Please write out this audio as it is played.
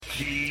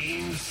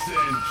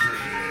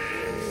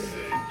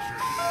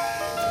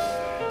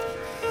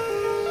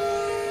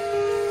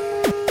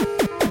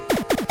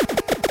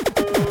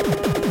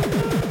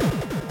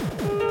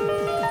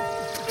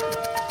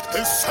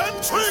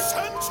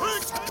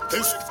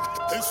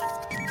Is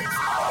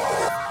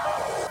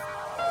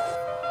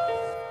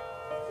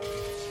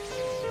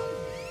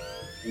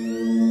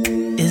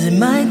it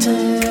my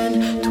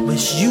turn to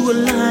wish you were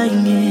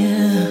lying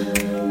here?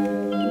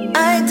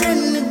 I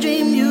tend to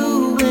dream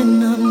you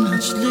when I'm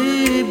not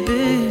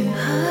sleeping.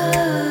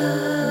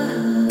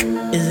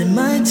 Is it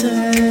my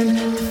turn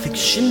to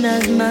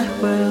fictionize my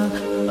world,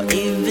 or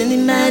even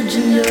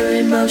imagine your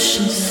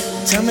emotions?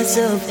 Tell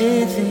myself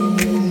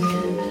anything.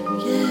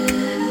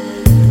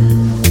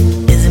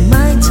 Is it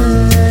my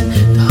turn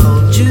to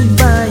hold you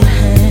by your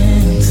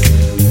hands,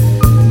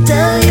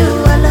 tell you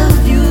I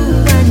love you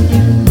and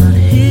you not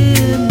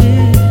hear me?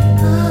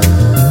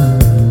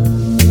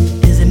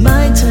 Is it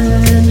my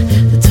turn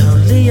to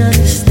totally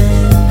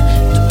understand,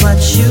 to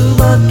watch you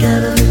walk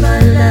out of my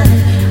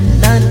life and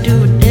not do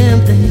a damn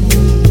thing?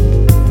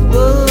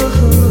 Whoa,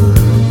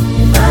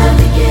 if I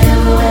could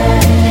give away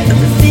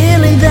every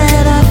feeling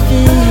that I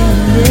feel,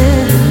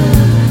 yeah.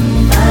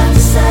 If I have to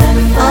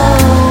sacrifice, oh,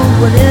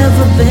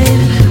 whatever,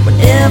 baby,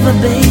 whatever,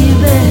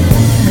 baby.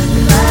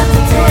 If I have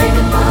to take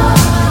apart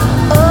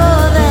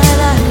all that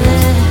I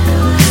have,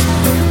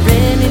 for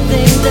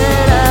anything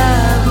that I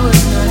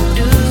would not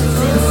do.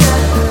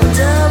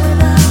 Tell me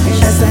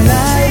now. As the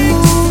night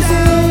moves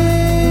in,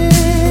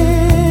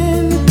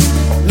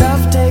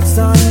 love takes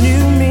on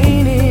new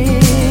meaning.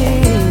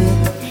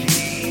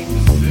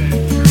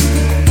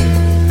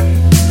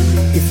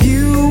 If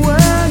you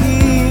were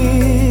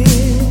here,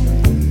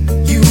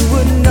 you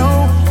would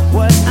know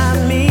what I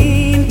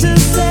mean to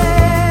say.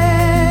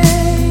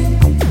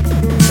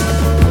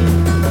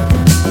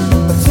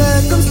 But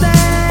circumstance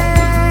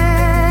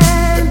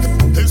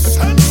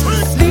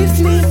leaves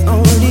me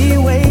only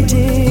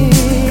waiting.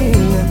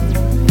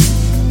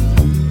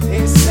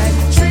 It's like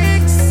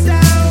tricks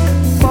out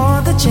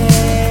for the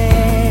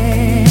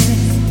chance.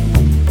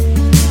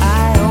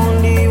 I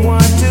only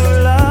want to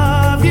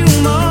love you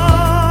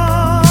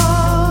more,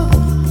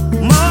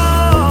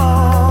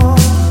 more.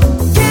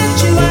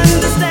 Can't you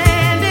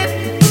understand it?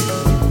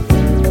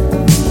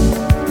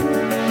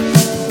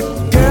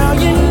 Girl,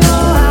 you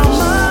know how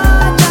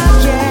much I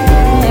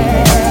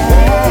care.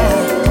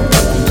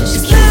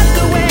 It's not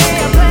the way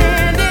I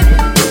planned it.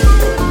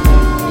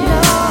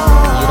 No.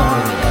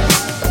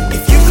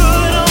 If you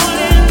could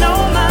only know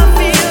my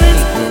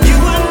feelings, you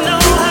would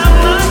know how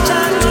much I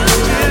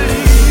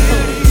truly.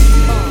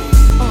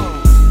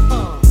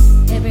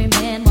 Every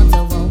man wants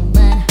a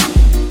woman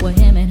where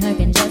him and her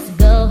can just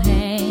go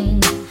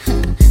hang.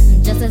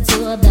 Just the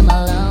two of them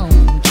alone,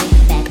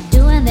 back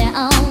doing their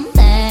own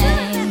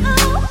thing.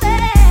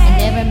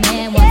 And every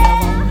man wants a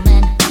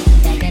woman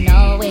that can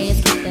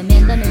always keep them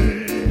in the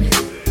mood.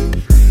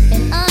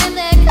 And I'm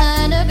that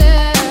kind of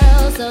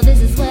girl, so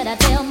this is what I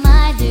tell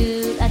my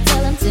dude. I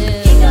tell him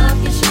to kick off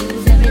your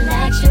shoes and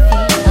relax your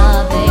feet.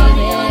 Oh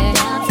baby,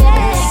 down to the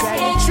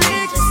next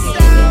day. Just kick it,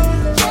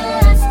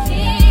 just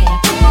kick it,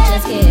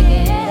 just kick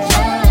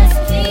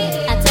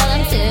it. I tell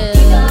him to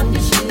kick off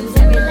your shoes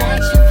and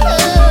relax your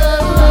feet.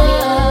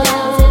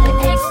 Down to the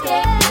next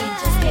day.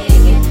 Just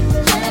kick it,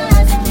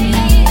 just kick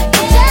it,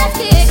 just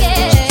kick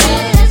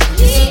it, just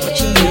kick it.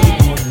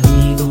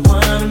 Be the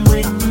one I'm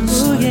with,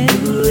 so a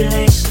new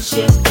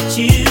relationship with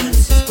you.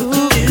 This is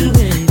what you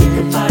do. You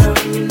can follow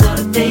and you know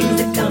the things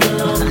that come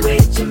along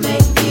with you.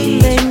 Make me,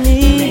 yeah.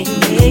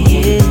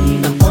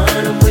 The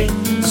one I'm with,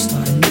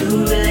 start a new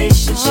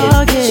relationship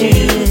with you.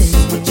 This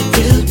is what you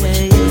do.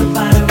 You can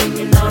follow and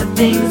you know the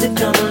things that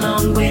come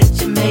along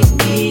with you. Make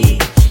me.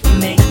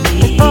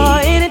 For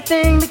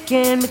anything that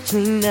came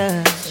between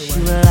us,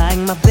 you were like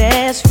my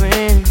best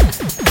friend.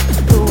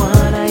 The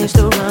one I used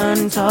to run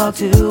and talk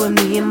to when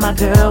me and my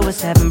girl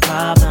was having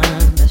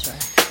problems. That's right.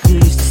 You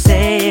used to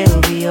say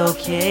it'll be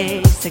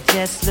okay,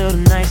 suggest little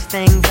nice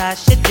things I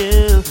should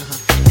do.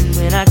 And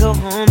when I go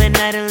home at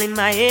night and lay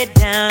my head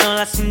down, all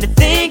I seem to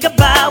think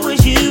about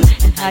was you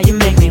and how you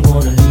make me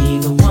wanna Be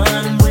the one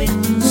I'm with,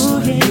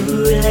 start a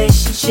new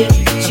relationship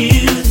with you.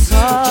 This is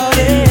what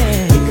you do.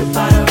 You can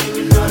follow and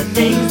you know the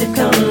things that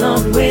come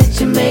along with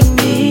you. Make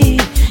me.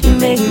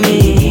 Be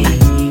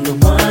the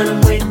one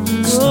I'm with,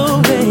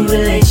 start a new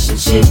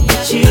relationship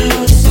with you.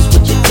 This is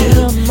what you do. You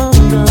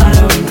can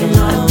follow and you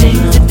know the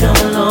things that come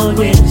along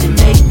with you.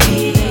 Make me.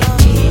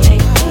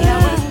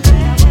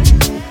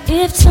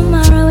 If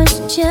tomorrow is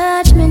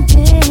Judgment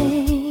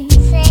Day,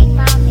 Sing,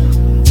 mommy.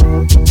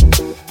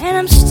 and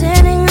I'm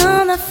standing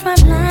on the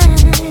front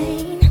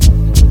line,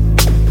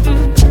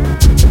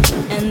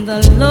 and the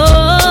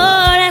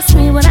Lord asks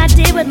me what I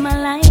did with my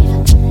life,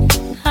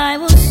 I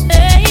will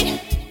say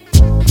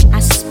I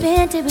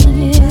spent it with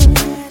you.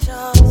 It's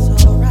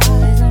alright.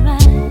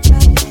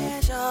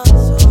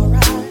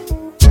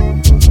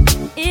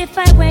 If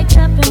I wake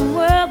up in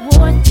World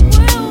War III,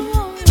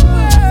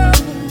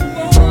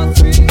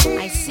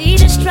 I see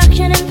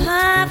destruction and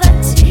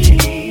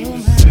poverty,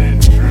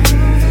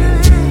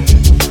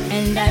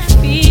 and I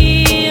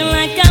feel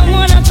like I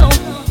wanna go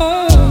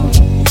home.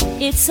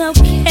 It's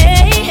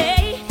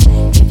okay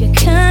if you're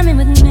coming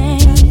with me.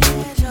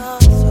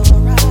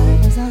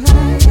 It's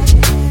alright.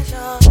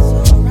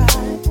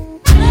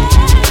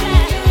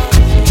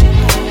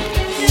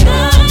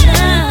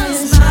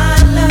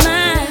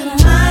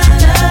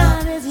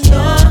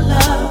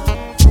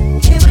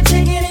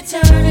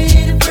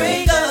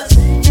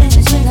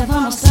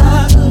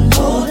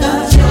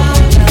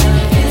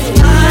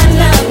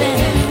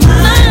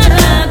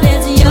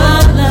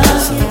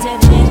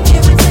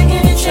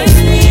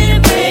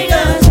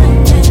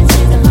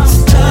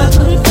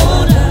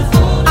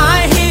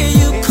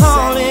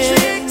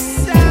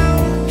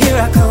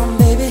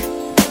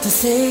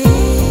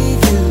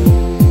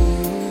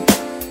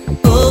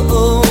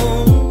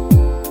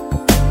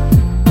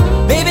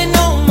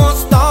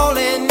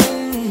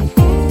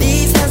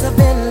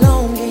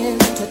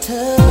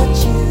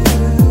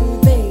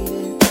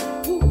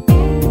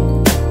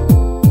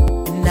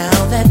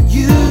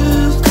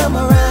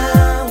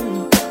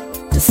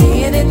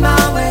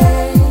 my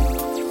way.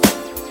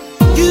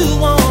 You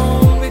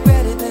won't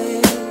regret it,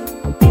 babe,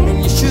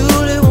 and you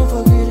surely won't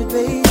forget it,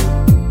 babe.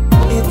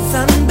 It's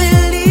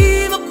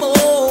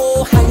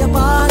unbelievable how your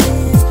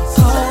body's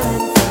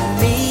calling for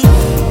me.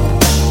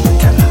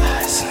 I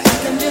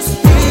can just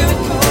hear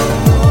it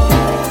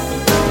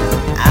calling.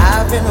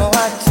 I've been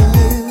watching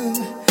you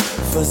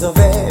for so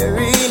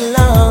very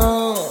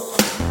long,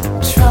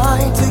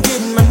 trying to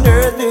get my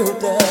nerve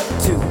built up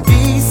to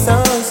be so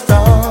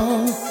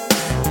strong.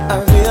 I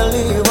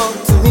really want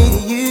to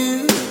meet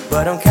you,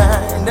 but I'm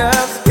kind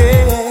of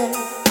scared,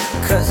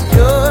 'cause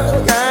you're the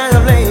kind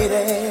of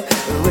lady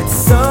with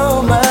so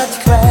much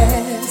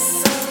class.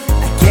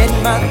 I get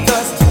my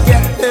thoughts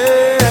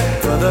together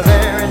for the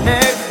very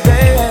next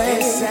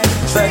day,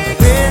 but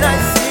when I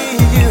see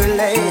you,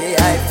 lady,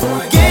 I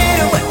forget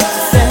what to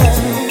say.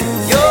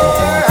 Your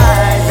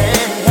eyes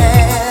and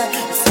hair,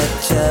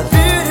 such a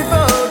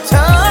beautiful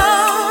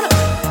tone.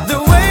 The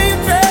way you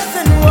dress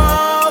and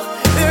walk,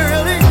 it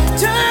really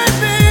turns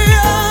me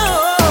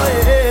on,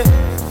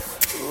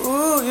 yeah.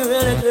 Ooh, you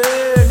really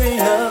turn me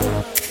on.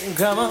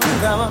 Come on,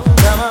 come on,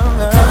 come on,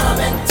 come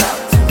and talk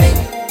to me.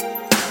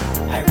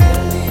 I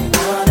really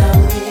wanna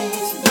meet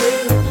you.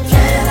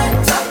 Can I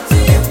talk to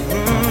you?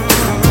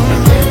 I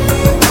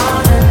really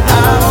wanna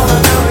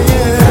know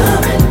you.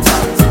 Come and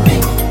talk to me.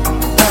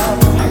 I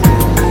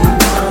really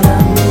wanna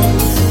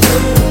meet you.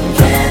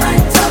 Can I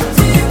talk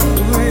to you?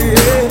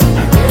 Yeah.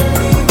 I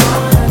really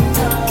wanna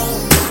know.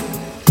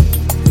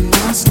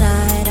 Last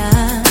night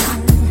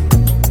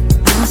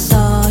I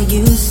saw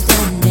you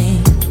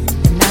standing,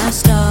 and I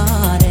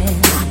started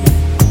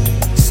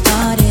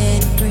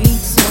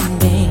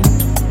pretending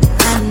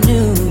I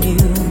knew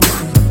you,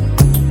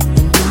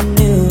 and you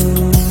knew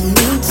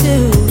me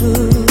too.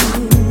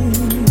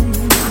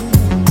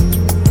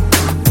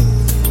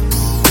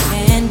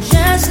 And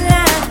just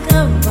like a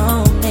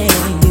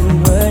romance, you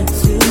were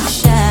too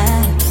shy,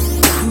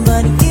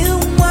 but you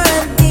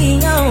weren't the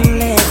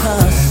only,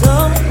 'cause so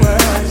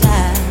was I.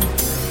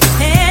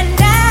 And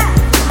I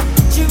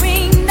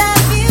dreamed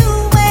of you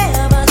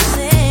ever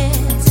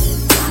since.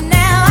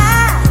 Now I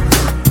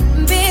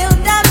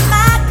build up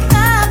my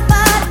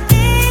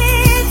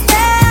confidence,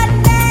 and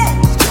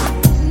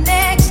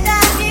next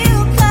time you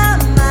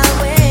come my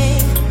way,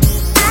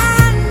 I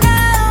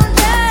know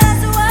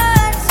just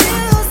what to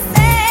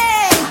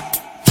say.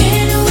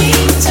 Can we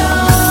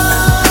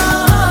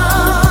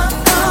talk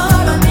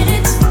for a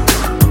minute?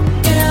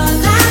 Girl,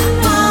 I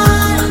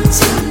want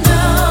to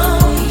know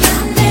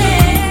your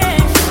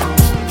name.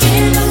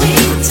 Can we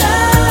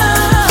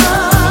talk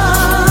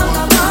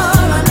for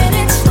a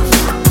minute?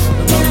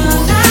 Girl,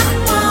 I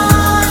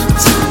want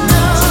to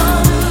know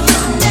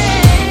your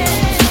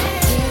name.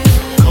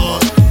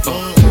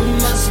 You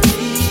must be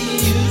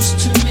used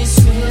to me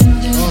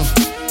spending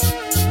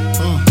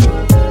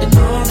and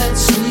all that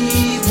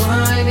sweet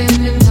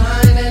whining and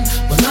dining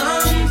when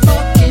I'm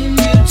fucking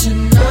you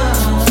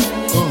tonight.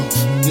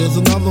 There's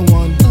another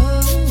one,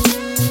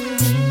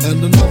 and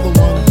another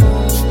one.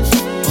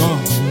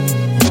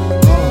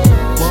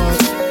 What?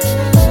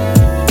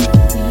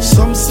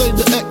 Some say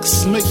the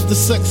X make the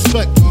sex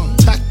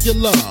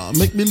spectacular.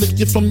 Make me lick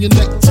you from your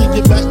neck to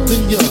your back,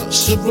 then you're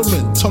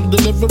shivering, tongue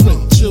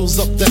delivering, chills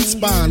up that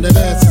spine. That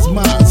ass is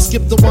mine.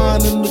 Skip the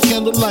wine and the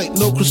candlelight,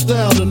 no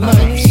crystal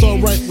tonight. It's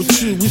alright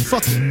with you, we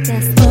fucking.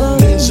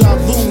 Deja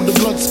vu, the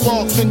blood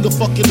spark, finger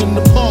fucking in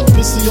the park,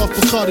 pissy off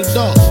Bacardi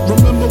Dark.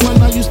 Remember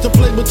when I used to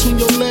play between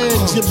your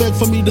legs? You begged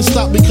for me to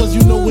stop because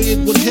you know where it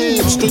would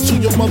head, straight to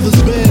your mother's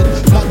bed.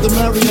 Not the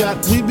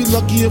Marriott, we'd be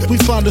lucky if we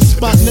find a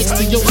spot next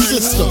to your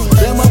sister.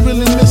 Damn, I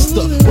really missed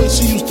her. Way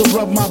she used to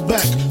rub my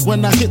back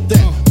when I hit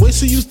that. Way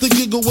she used to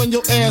giggle when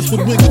your ass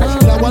would wiggle.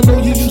 Now I know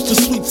you used to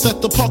sweets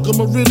at the Parker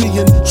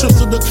Meridian, trips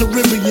to the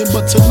Caribbean,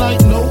 but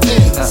tonight no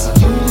ends.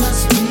 You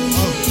must be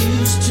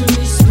used to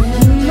me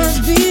spending. You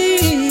must be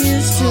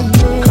used to me.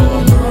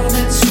 All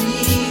that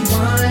sweet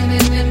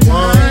whining and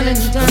dining.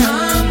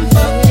 I'm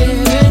fucking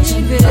you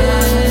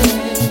tonight.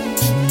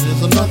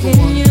 There's another Fucking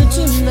one, you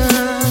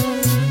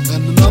tonight.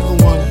 and another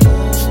one,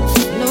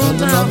 No and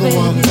doubt, another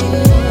one. baby.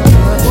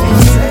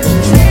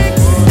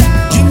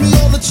 Give me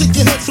all the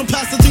chicken heads from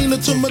Pasadena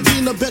to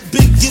Medina. Bet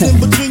big, get in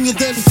between your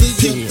dents.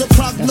 Peep the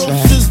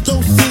prognosis,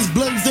 doses,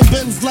 blends and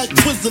bends like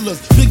Twizzlers.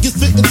 Biggest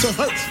fitting to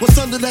hurt, what's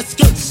under that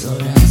skirt?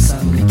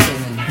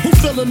 Who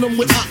filling them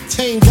with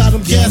octane? Got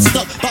them gassed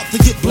up, about to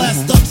get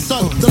blasted up,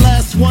 son. The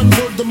last one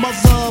word the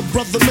mother,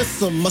 brother miss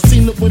him. I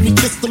seen it when he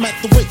kissed him at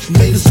the wake,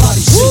 made his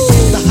body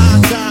shake. The high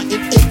guy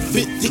in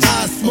 850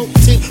 eyes, smoke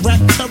tint, rap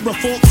terror,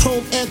 4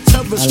 chrome and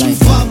terror. Street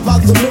 5 by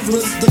the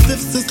rivers, the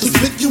 5th is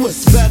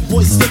conspicuous. Bad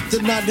boy slipped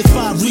in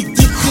 95,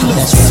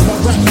 ridiculous. My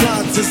rap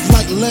lines is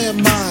like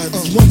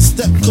landmines. One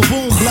step,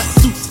 kaboom, black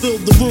suits fill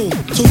the room.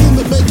 To whom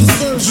it may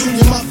concern,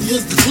 Junior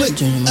Mafia's the click.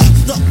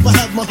 Act up, I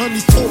have my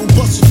honey's total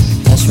busting.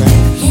 That's right.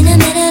 In the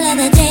middle of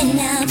the day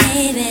now,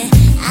 baby,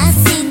 I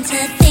seem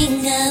to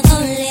think of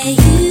only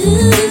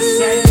you.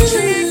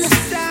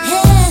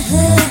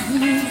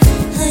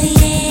 Oh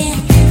yeah,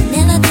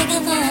 never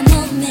thinking for a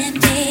moment,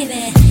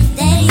 baby,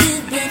 that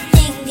you've been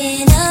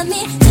thinking of me.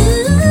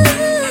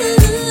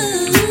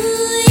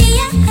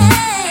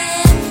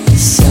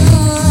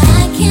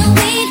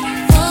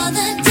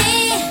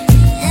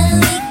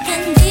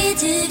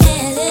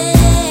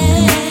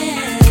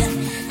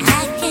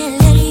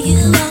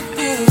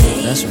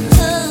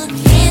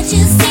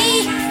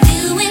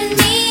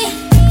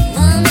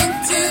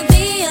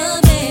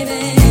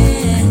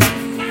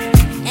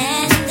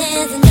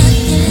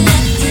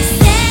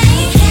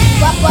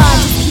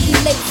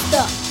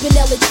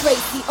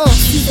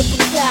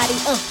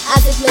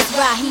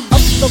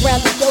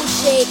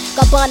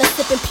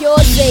 Sipping pure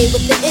J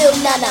with the ill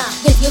nana.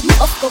 Then you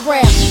up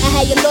around. I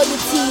had your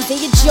loyalties in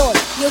your joint.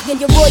 You'll get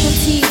your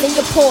royalties and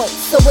your points.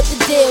 So what the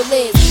deal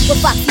is? With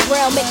Foxy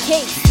Brown make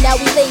case. Now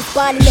we lace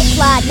Bonnie and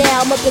Clyde.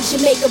 Now I'm up in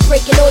Jamaica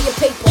breaking all your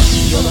paper.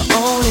 You're the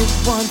only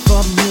one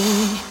for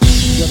me.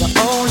 You're the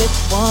only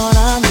one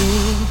I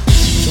need.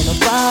 Can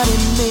nobody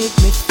make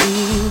me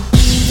feel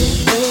the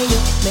way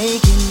you're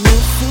making me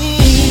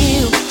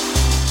feel?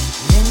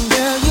 And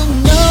girl, you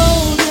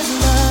know this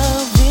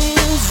love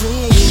is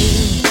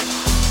real.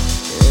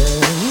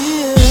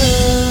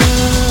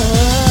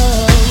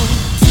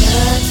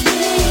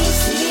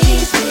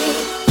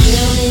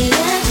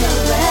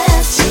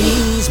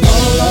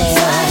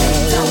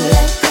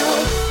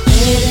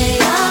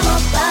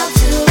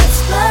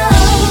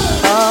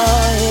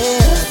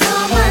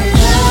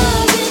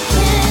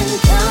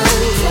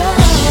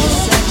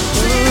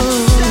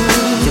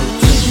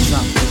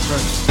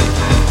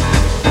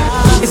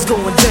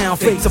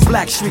 Fades of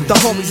Black Street, the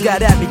homies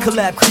got at me,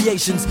 collab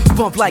creations,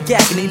 bump like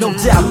agony, no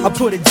doubt. I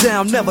put it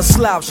down, never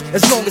slouch.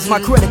 As long as my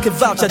credit can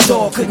vouch, a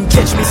dog couldn't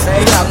catch me.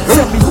 Say out,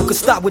 tell me who could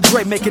stop with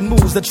Dre making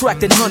moves,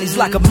 attracting honeys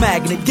like a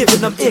magnet, giving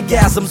them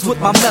orgasms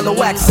with my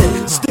mellow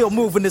accent. Still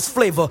moving this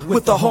flavor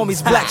with the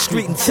homies Black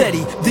Street and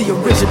Teddy, the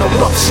original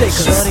rough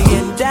shakers. Shutting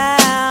it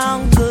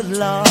down, good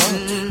lord.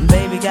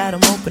 Baby got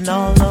them open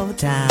all over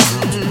town.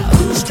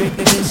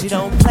 Strictly bitch, you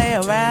don't play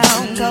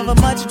around. Cover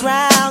much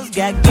grounds,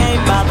 got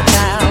game by the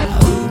town.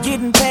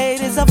 Getting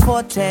paid is a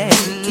forte,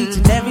 each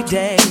and every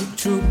day.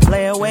 True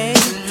play away.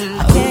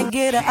 I can't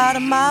get her out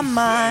of my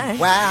mind.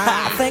 Wow.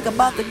 I think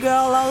about the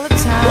girl all the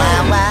time.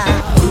 Wow,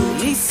 wow.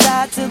 East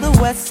side to the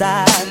west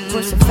side,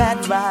 pushing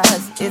fat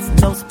rides, it's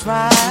no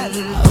surprise.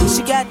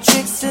 She got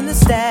tricks in the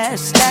stash,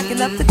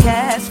 stacking up the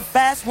cash,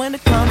 fast when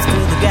it comes to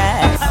the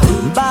gas.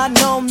 By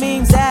no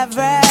means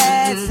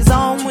average, it's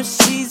on when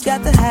she's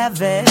got to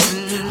have it.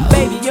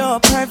 Baby, you're a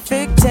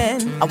perfect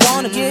 10, I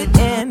wanna get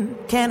in.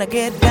 Can I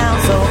get down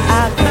so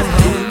I can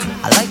win?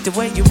 I like the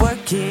way you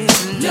work it,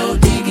 no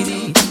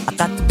diggity. I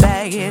got to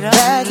bag it up,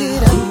 bag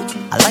it up.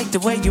 I like the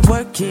way you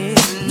work it,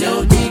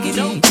 no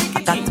diggity.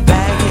 I got to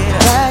bag it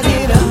up, bag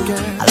it up, girl.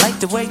 I like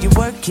the way you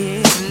work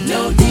it,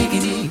 no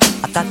diggity.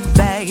 I got to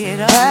bag it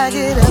up, bag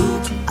it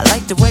up. I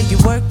like the way you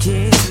work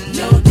it,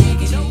 no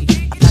diggity.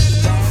 I got to bag it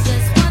up.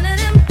 Just one of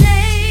them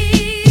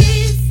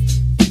days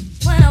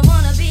when I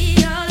wanna be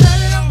all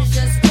alone. It's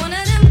just one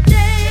of them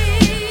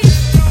days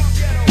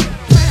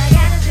when I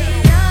gotta be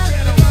all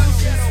alone. It's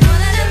just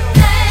one of them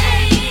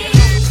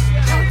days.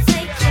 Don't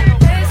take it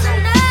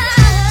personal.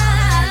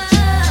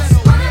 Just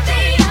wanna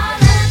be all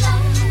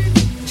alone.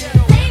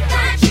 Think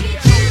I treat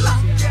you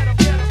wrong.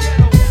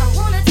 I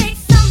wanna take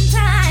some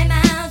time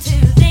out to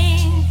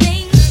think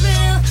things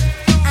through.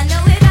 I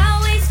know it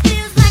always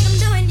feels like I'm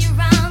doing you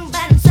wrong,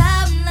 but I'm so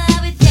in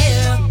love with you.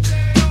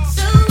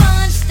 So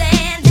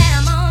understand that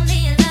I'm only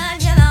in love,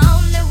 you're the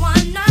only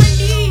one I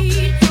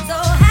need. So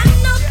have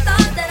no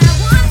thought that I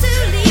want to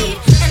leave,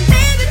 and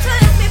baby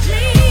trust me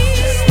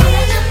please. One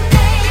of them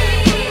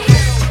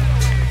days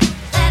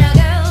that a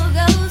girl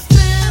goes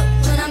through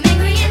when I'm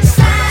angry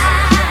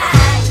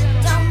inside.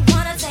 Don't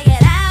wanna take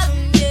it out on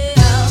you.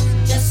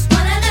 Just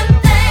one of them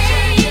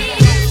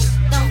things.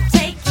 Don't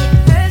take it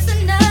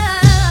personal.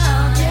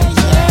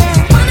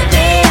 Just wanna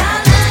be all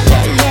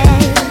alone.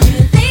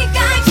 You think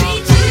I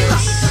treat you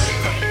wrong?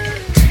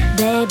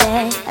 Baby,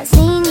 I've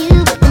seen you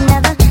with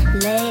another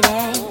lady.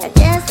 I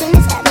just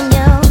finished having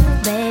you,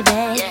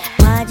 baby.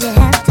 Why'd you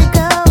have to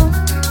go?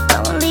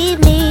 Don't leave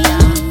me,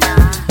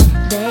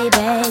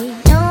 baby.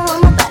 No,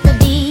 I'm about to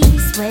be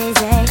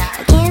crazy.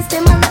 I can't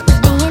stand my love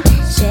with being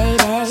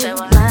shady.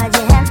 Why'd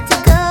you have to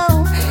go?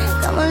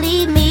 Don't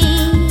leave me.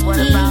 What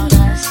about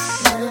us?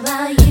 What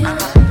about you?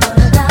 What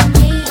about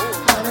me?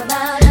 What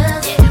about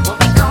us? What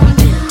we gon'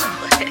 do?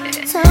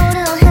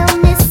 Total help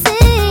me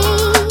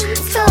sing.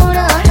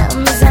 Total help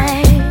me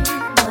sing.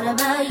 What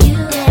about you?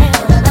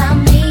 What about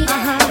me?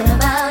 What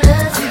about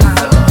us?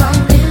 What we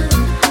gon' do?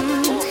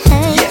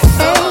 Hey, Yes,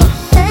 hey,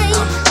 hey,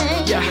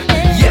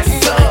 hey. Yes,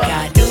 sir.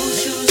 Got new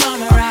shoes on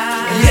the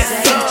rise. Yes,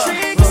 sir.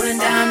 Rolling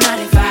down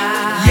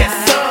 95. Yes,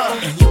 sir.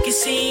 And you can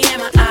see in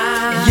my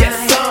eyes. Yes,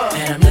 sir.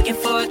 That I'm looking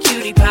for a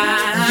cutie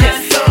pie. Yes,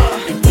 sir.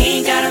 And we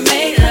ain't gotta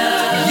make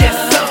love. Yes,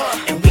 sir.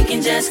 And we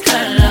can just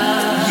cuddle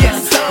up.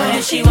 Yes, sir. But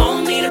if she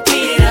want me to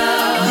beat it up,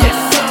 Yes,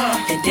 sir.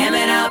 then damn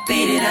it, I'll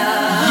beat it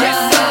up. Yes,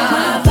 sir.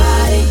 My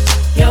body,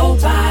 your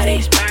body.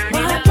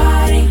 My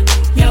body,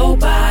 your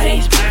body.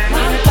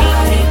 My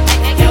body,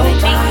 your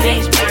body.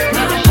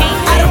 My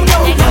body, I don't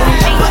know, but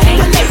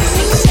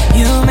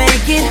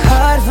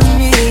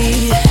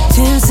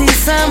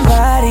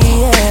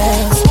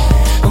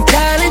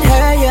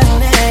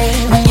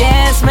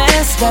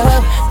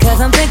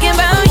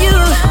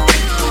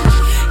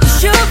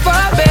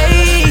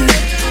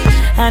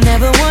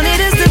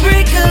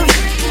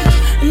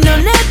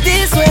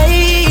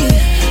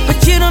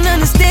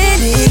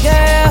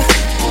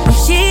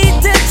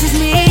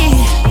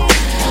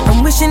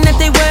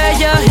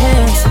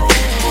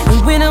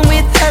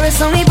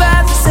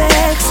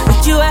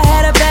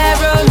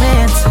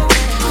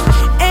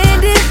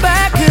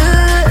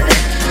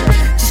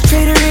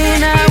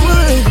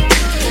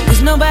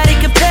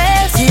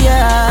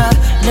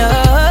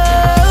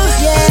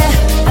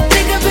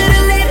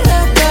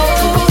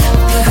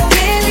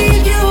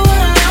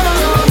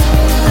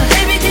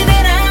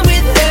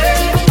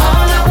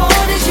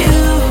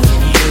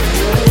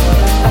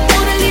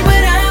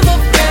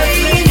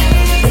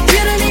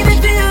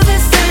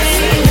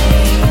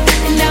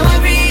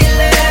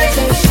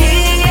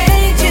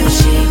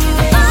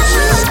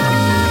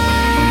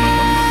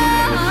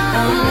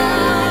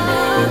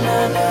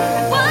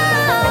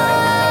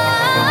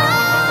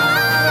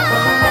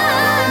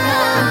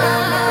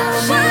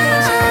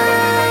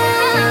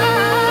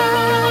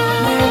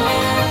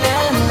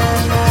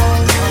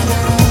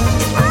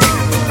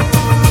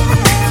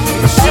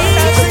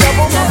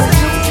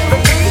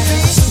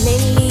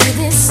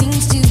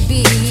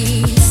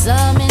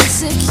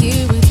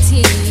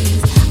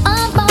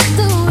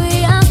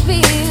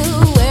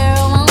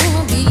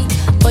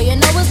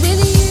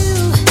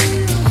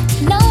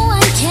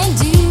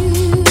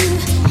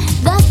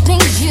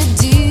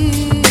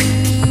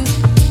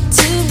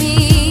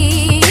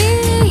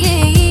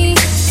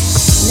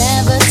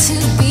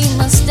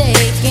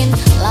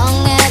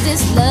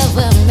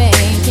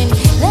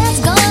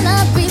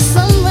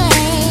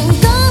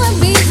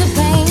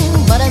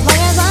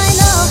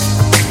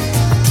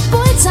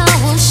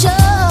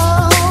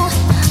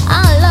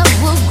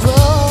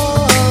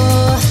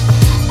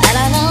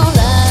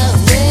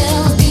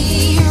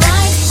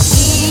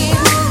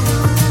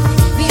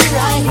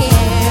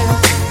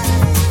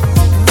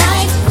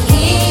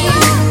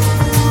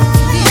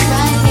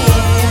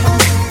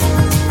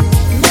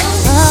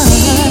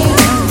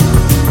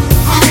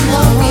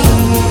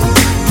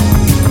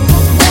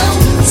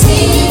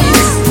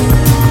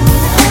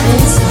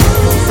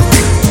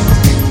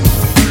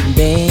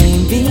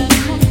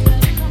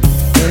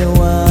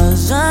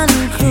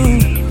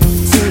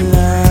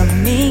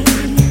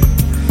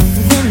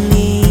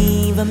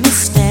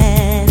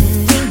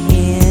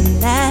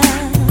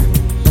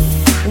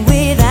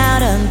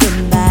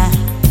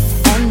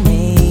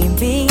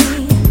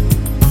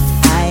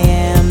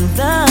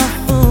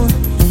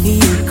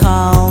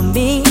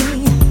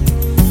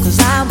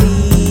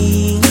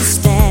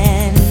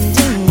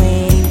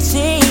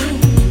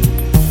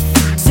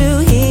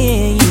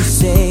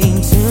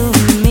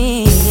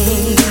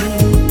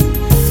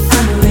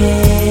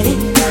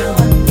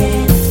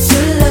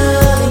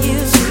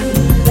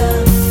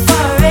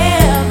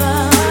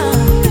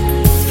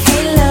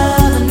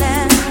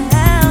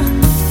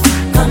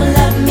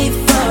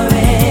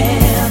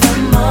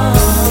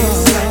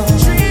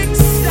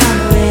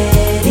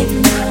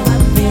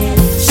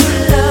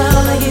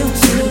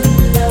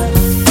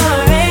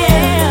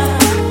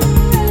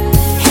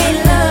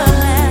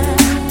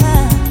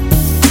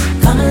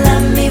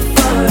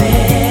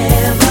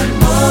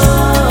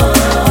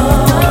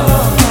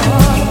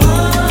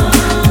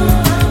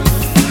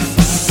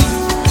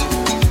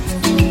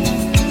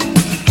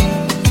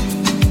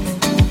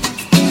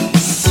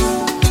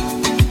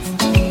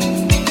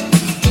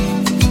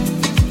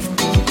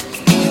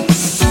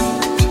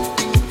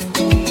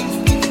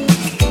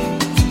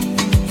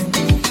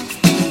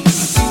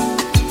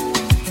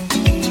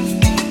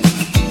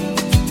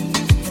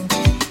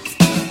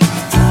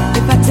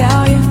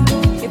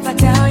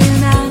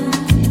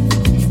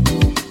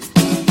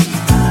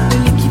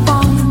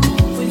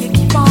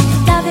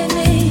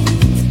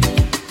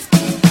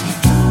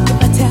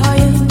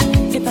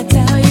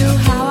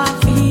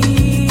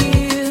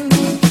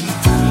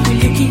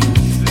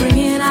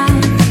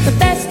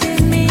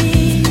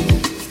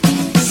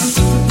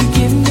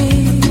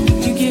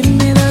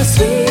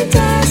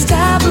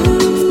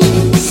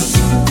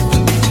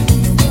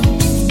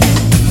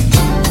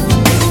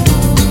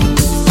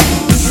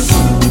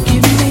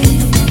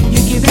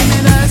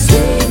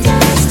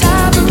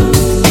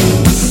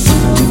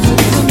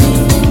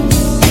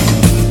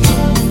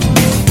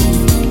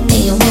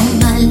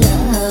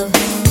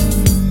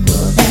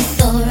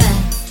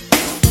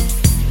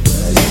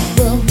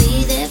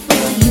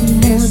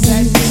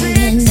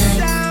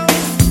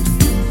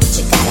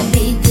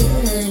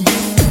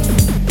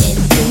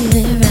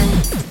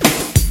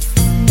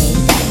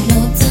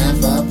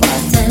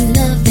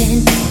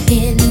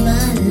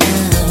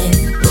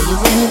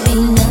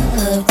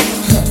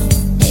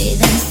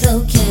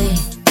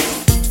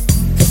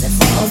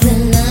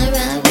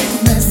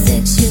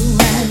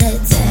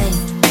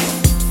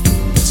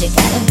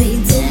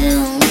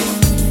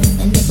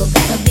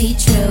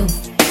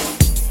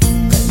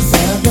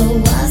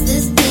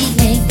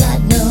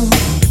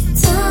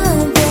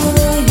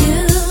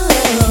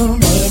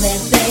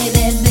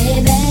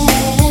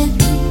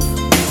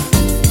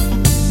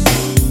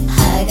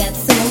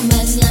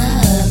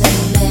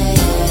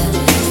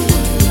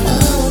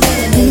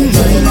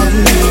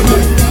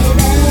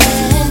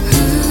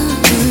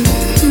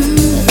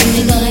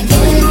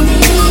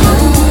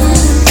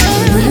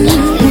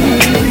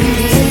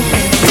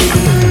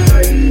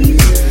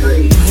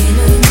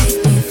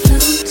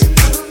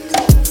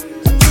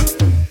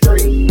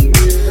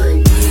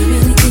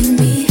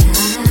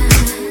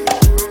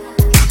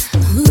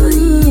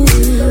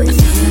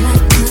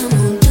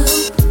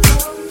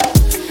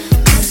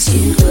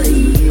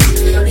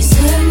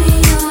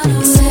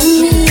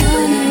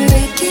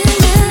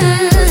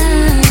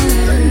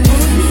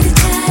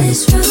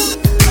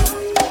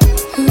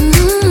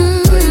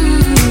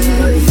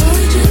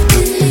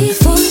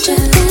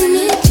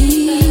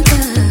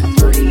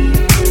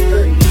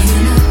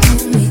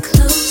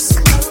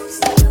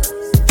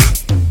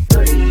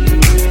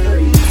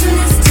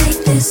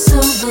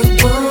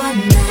overboard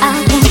now.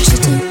 I want you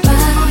to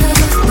ride with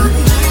me.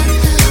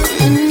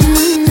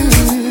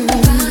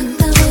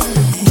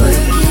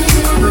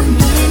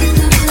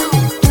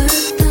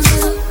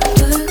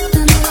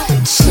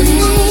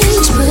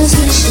 Change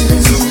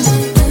positions.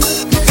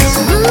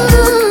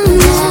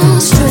 Now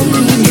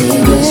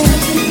stroking, baby.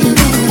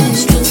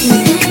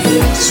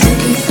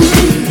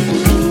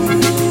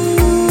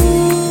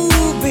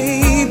 Ooh,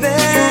 baby,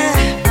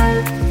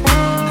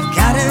 I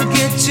gotta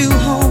get you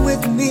home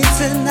with me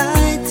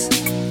tonight.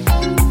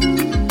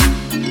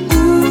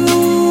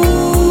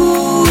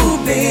 Ooh,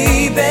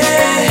 baby,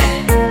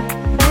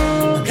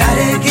 I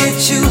gotta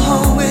get you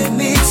home with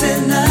me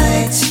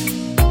tonight.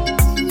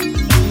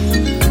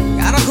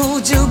 Gotta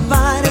hold your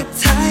body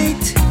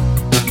tight,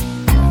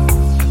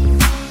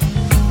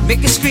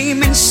 make you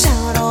scream and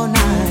shout all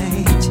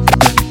night.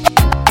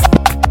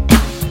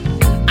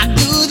 I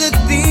do the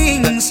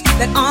things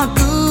that are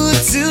good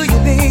to you,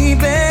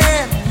 baby.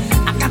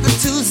 I got the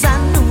tools I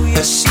know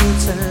you're sure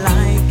to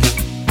like.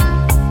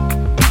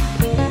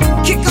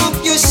 Kick off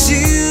your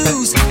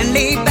shoes and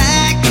lay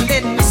back and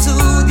let me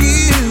soothe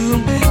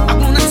you. I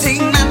wanna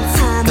take my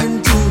time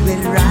and do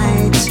it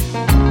right.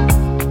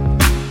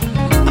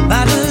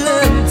 About a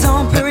little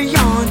Dom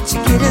Perignon to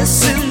get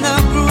us in the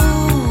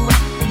groove,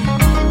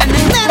 and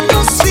then let no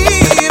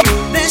sleep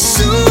that's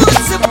sure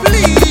to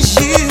please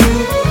you.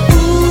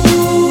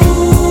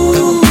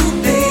 Ooh,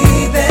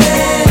 baby,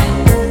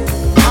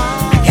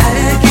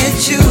 gotta get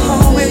you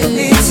home with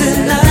me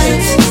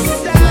tonight.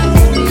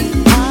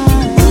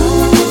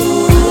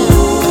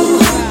 Ooh,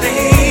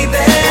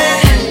 baby,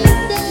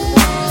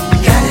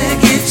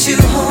 gotta get you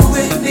home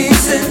with me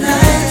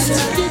tonight.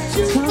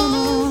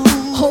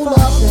 Hold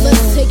up,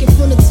 let's take it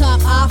from the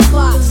top.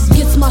 I-Fox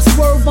gets my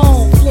swerve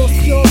on, floor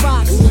pure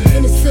rocks.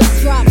 In the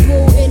six drop,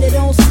 roll and it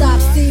don't stop.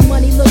 See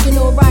money looking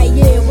alright,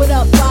 yeah. What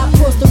up, Bob?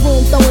 Across the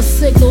room throwing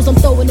signals, I'm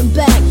throwing them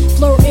back.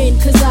 Flirting,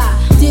 cause I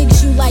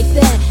digs you like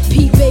that.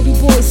 Pete baby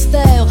boy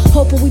style,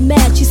 hoping we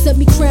match. You sent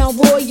me Crown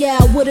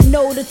Royale with a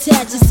note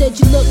attached. You said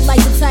you look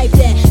like the type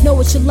that know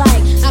what you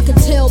like. I could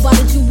tell by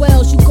the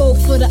jewels, you go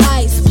for the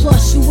ice.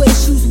 Plus you wear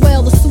shoes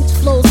well, the suit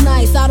flows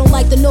nice. I don't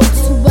like the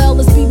notes too well,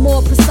 let's be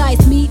more precise.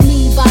 Meet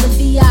me by the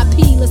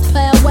VIP, let's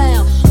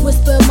powwow.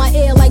 Whisper in my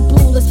ear like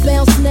blue, let's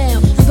bounce now.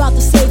 I'm about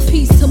to say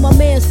peace to my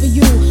mans for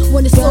you.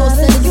 When it's all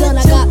said and done,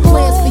 I got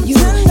plans for you.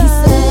 He said,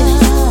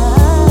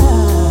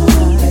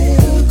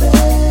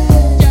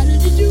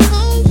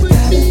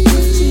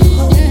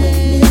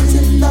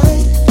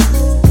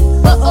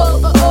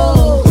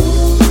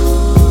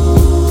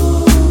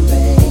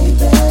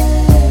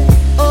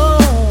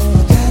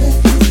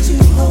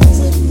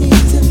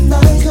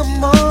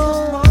 Come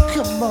on,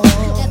 come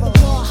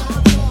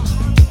on.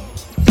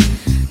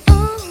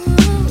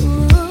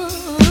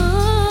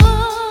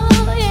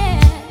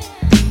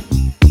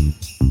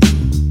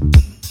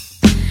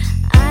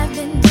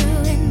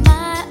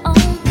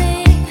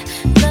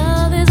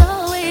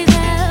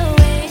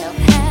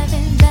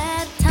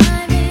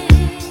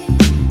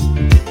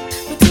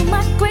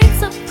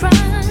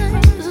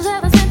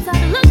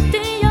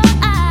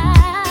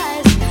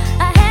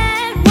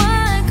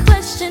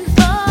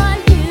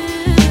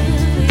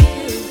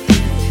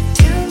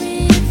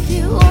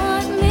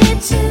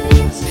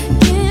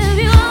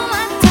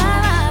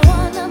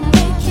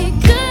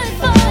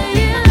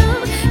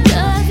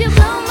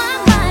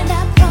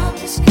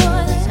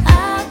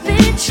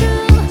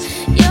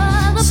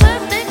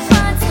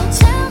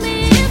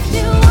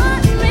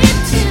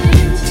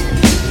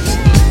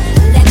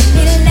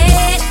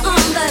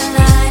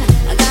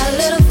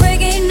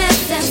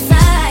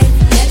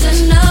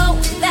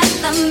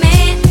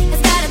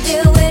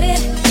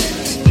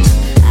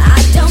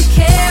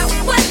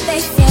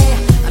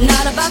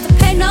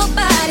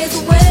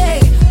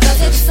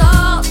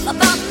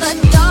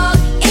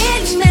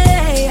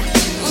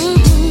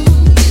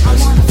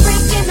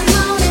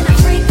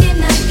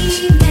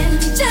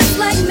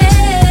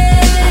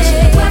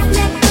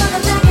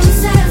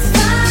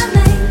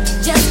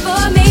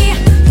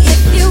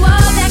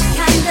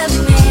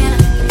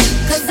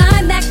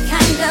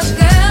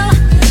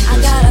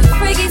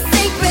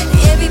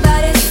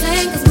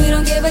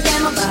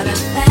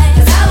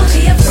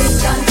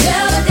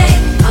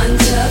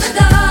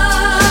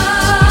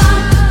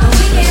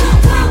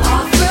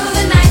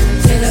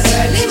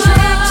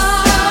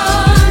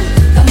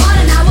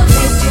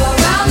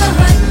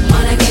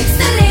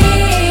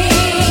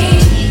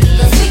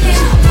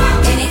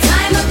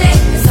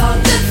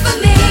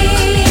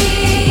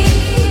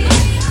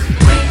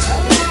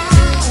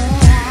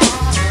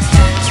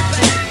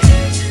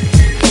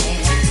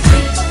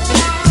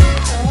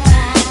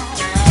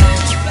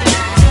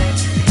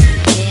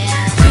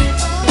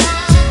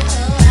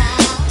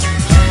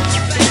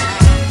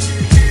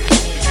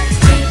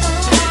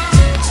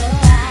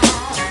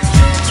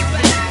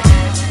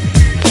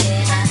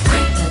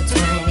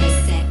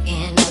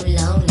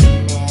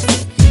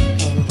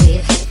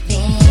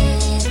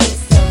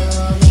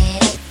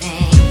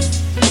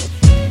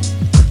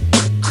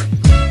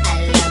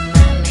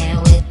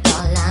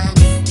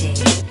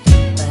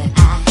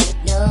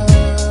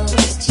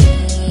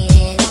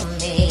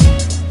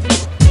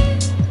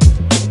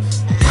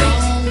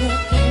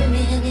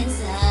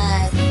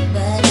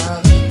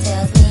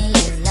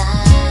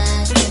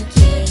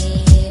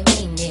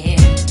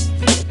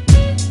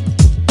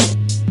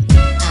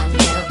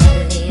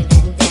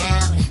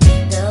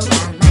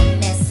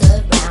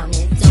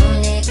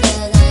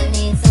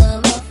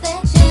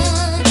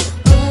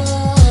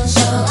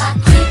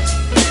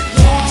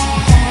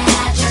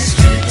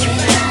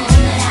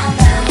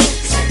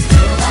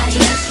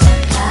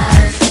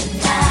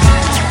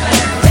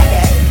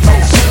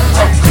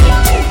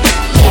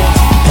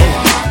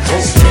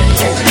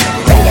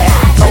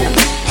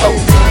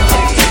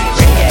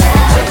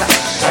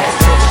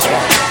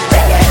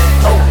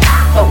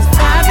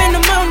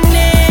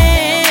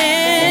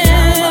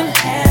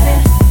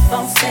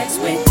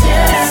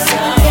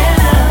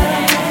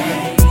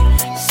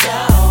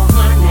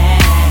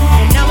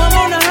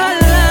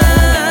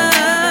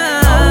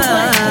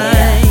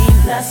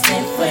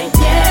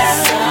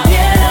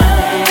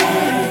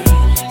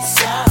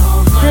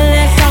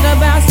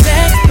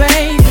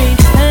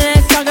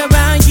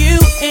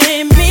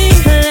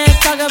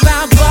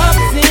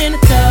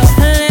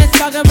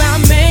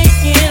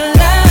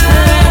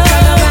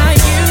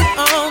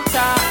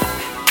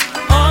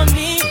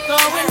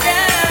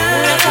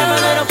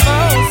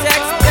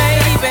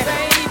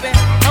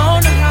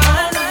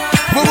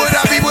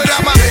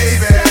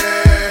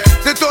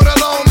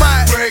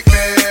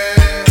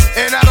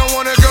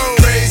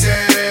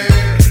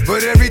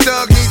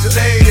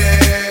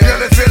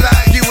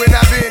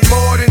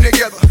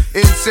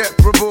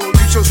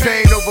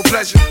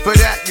 pleasure. For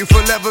that, you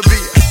forever be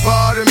a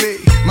part of me.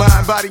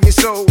 Mind, body, and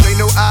soul,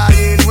 ain't no I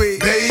in we.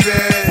 Baby,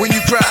 when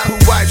you cry, who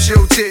wipes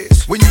your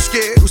tears? When you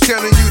scared, who's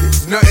telling you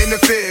this? Nothing to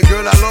fear,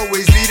 girl, I'll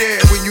always be there.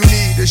 When you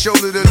need a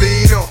shoulder to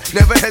lean on,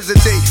 never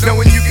hesitate,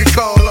 knowing you can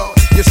call on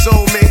your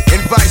soulmate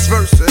and vice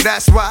versa.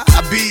 That's why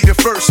I be the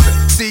first to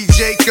see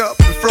Jacob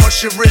and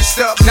frost your wrist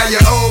up. Now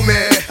you're old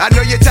man, I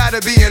know you're tired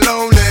of being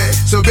lonely,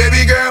 so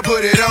baby girl,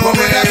 put it on. What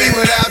would I be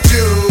without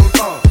you?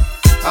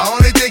 I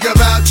only think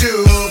about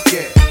you.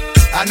 Yeah,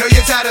 I know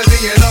you're tired of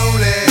being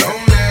lonely,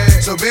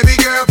 so baby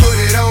girl, put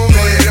it on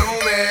me.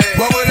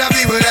 What would I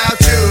be without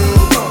you?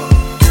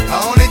 I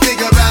only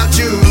think about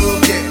you.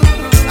 Yeah,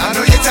 I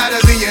know you're tired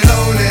of being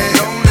lonely,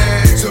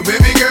 so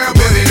baby girl,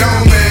 put it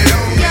on me.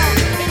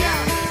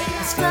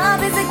 A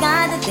scrub is a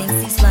guy that thinks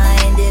he's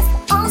flying, is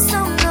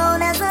also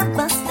known as a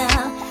buster.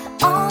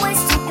 Always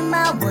talking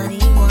about what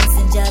he wants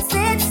and just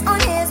sits on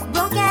his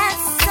broke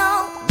ass.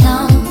 So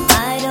no,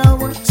 I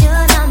don't want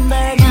your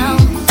number. No,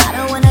 I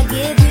don't wanna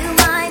give you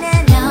mine.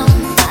 And no,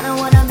 I don't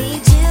wanna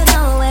meet you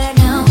nowhere.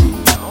 No,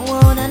 don't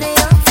want none of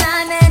your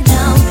time. And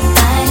no,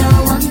 I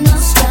don't want no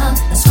scrub.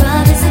 A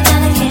scrub is a guy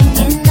that can't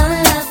get no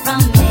love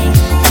from me,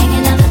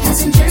 hanging on the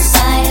passenger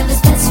side of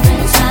his best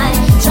friend's ride,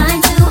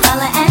 trying to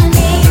holler at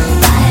me.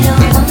 I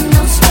don't want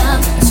no scrub.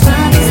 A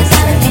scrub is a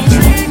guy that can't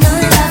get no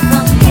love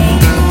from me,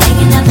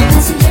 hanging on the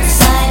passenger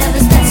side of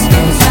his best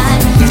friend's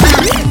ride.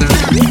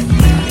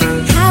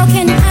 How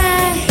can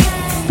I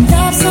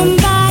love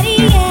somebody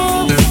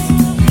else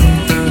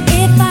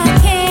if I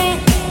can't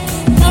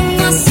love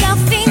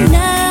myself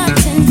enough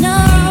to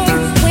know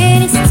when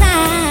it's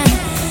time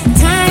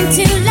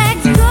to let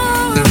go?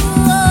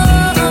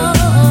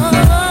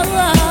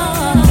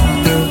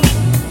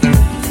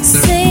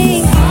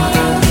 Sing all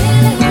I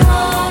really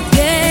want,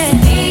 yeah, to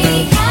be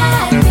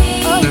happy.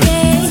 Oh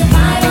yeah, to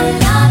find a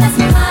love that's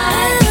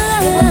mine,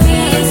 it would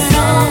be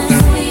so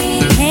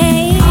sweet.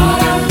 Hey, all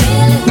I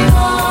really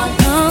want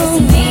is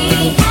to be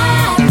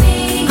happy.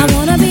 I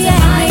wanna be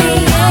happy.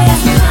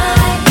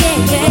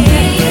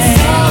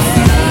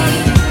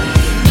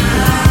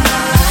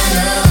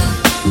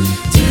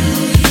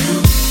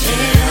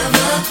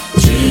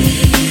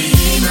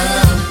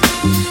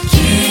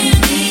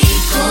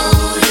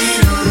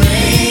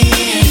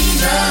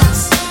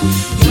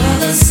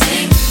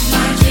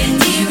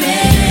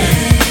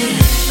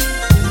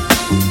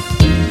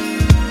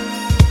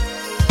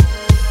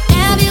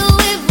 Have you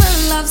ever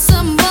loved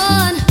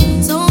someone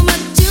so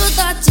much you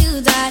thought you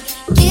died,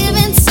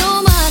 giving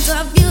so much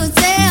of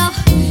yourself?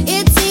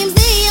 It seems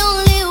the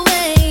only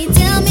way.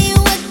 Tell me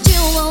what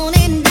you want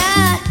and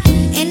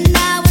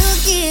I will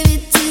give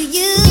it to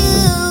you.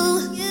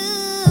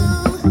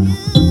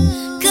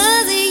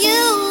 'Cause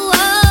you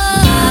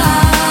are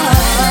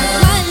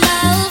my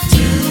love.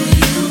 Do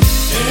you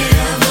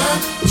ever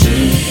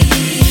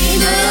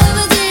dream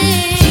of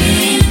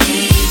dream me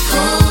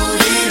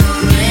cold in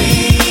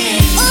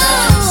rain? Oh,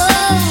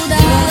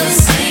 darling,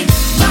 sing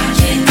my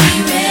candy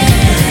red.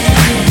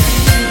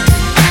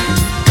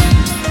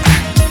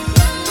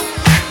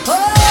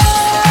 Oh,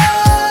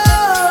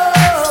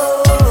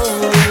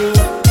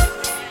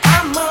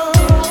 I'm on,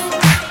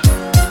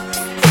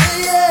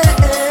 yeah.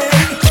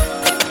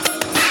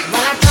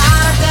 Well, I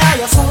tried to tell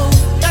you so,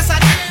 yes I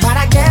did, but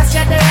I guess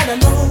you didn't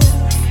know.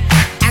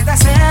 As I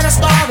said, the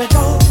story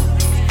goes,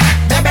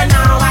 baby,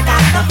 now I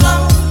got the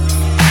flow,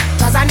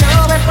 'cause I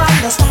knew it from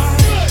the start.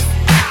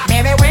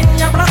 Baby, when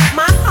you broke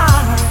my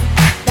heart,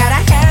 that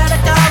I had to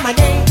come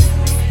again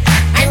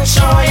and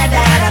show you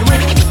that I'd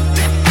win.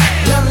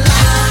 You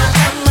lied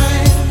to me.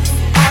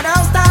 All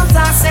those times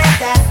I said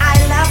that I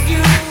love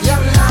you, you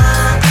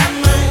lied to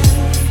me.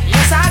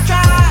 Yes, I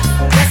tried.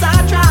 Yes, I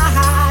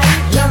tried.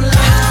 You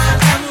lied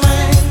to me.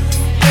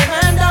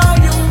 Even though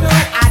you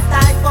knew I'd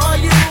die for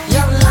you,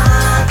 you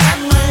lied to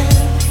me.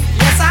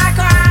 Yes, I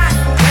cried.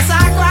 Yes,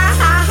 I cried.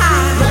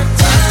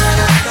 Return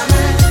up to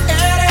me.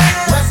 It is.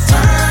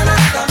 Return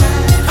up to me.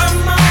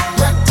 Come on.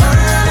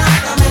 Return up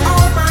to me.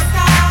 Oh my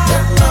God. You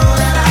know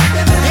that I've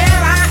been there.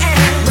 Here I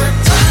am.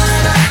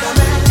 Return up to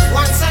me.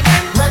 Once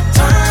again.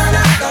 Return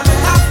up to me.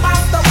 Top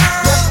of the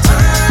world.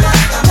 Return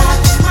up to me.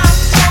 My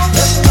soul.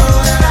 You know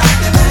that I've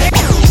been there.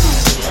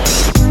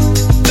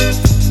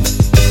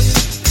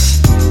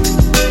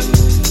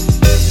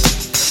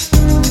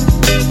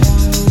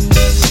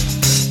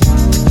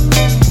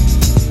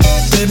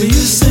 Baby,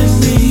 you send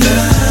me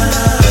out.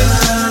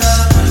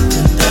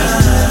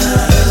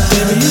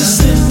 Baby, you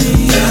send me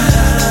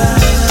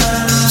out.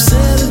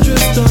 Set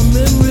adrift on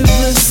memory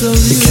bliss of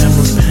you. The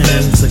camera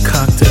pans a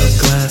cocktail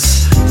glass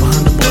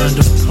behind a blind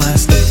of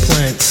plastic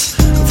plants,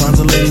 and finds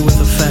a lady with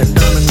a fat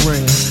diamond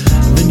ring.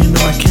 And then you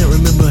know I can't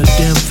remember a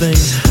damn thing.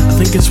 I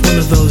think it's one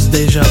of those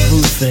deja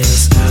vu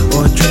things,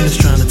 or a dream is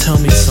trying to tell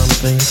me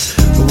something.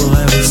 But will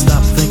I ever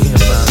stop thinking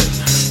about it?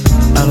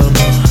 I don't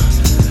know.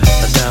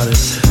 I doubt it.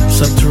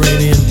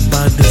 Subterranean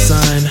by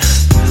design.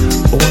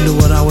 I wonder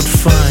what I would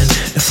find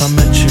if I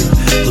met you.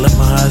 Let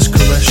my eyes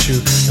caress you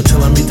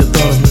until I meet the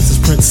thought of Mrs.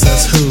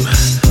 Princess, who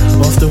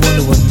often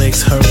wonder what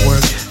makes her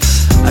work.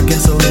 I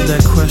guess I'll leave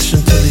that question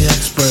to the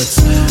experts,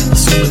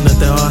 assuming that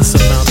there are some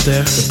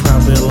there, they're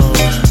probably alone,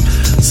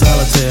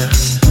 solitaire.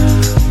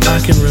 I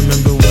can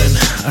remember when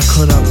I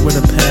caught up with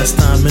a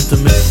pastime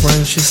intimate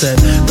friend. She said,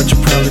 but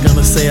you're probably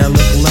gonna say I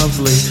look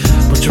lovely,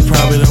 but you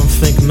probably don't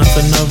think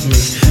nothing of me.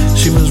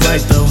 She was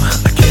right though,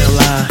 I can't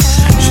lie.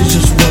 She's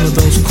just one of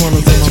those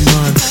corners of my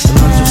mind, and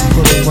I just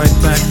put it right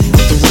back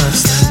with the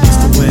rest. That's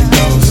the way it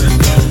goes.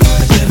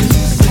 I get it.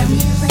 Tell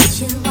me what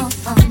you want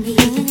from me.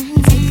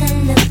 Take a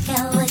look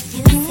at what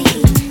you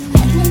see.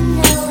 Let me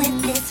know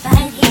if it's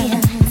right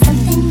here.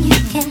 Something you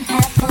can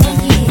have for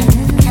years.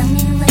 Tell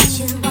me what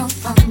you want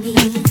from me.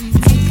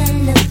 Take a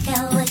look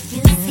at what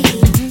you see.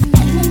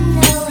 Let me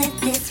know if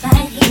it's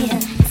right here.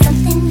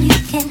 Something you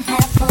can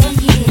have for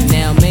years.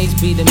 Now mates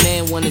be the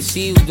man, wanna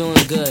see you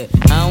doing good.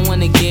 I don't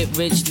wanna get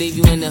rich, leave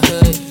you in the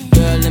hood.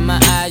 Girl, in my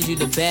eyes, you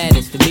the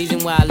baddest. The reason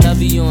why I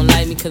love you, you don't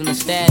like me cause my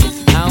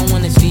status. I don't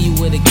wanna see you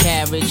with a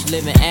carriage,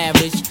 living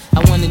average. I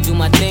wanna do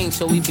my thing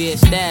so we be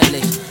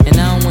established. And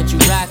I don't want you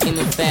rocking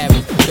the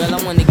fabric. Girl,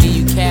 I wanna give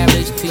you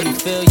carriage till you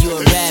feel you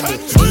a rabbit.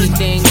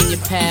 Anything in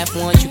your path,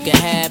 once you can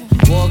have.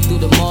 Walk through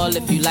the mall,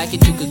 if you like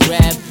it, you could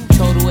grab.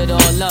 Total it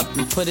all up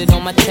and put it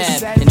on my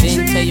tab. And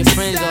then tell your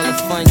friends all the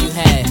fun you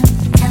had.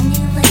 Tell me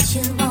what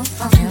you want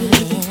from me.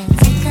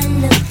 Take a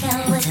look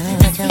at what you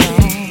see.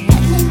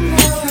 Let me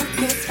know if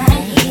it's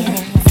right here.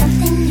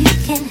 Something you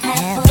can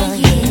have for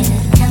years.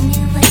 Tell me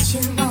what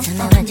you want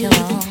from me.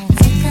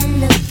 Take a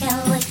look at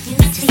what you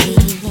see.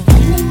 Let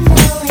me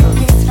know if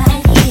it's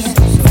right here.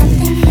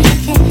 Something you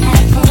can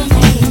have for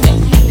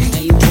years.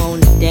 You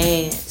wanna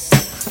dance,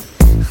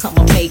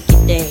 I'ma make you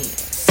dance.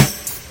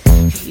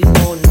 You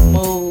wanna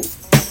move,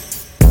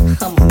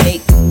 I'ma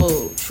make you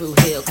move. True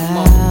Hill, come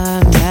on.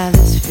 I've got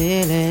this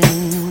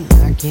feeling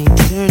I can't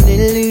turn it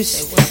loose.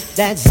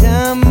 That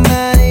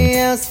somebody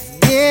else is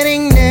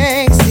getting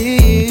next to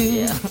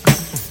you.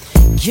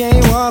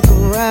 Can't walk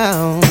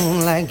around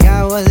like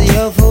I was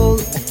your fool.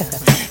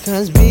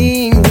 Cause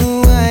being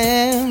who I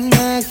am,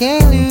 I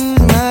can't lose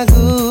my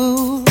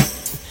cool.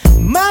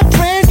 My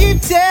friends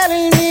keep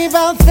telling me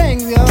about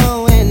things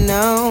going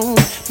on,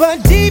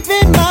 but deep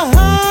in my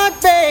heart,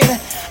 babe,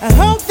 I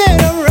hope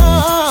that I'm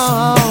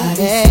wrong.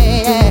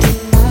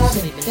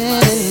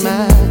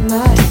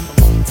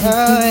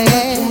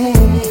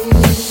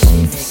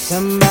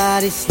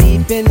 Somebody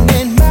sleeping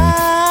in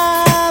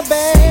my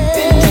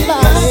bed,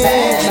 my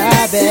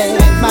bed.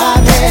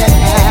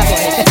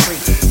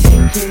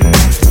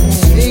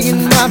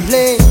 Taking my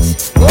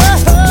place. Whoa.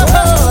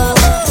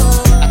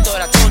 I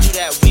thought I told you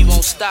that we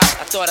won't stop.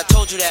 I thought I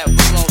told you that we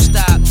won't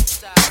stop.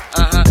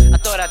 I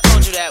thought I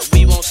told you that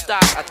we won't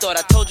stop. I thought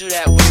I told you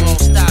that we won't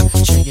stop.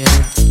 Check it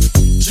out.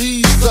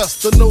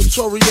 Jesus, the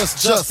notorious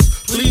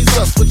just. Please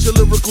us with your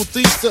lyrical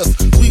thesis.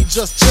 We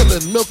just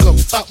chillin', milk 'em,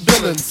 top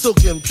billin',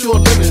 silkin', pure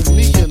linen,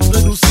 me and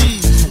little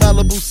C's,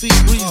 Malibu sea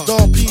breeze,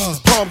 dawn peas,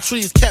 palm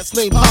trees, cats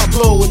named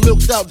Pablo and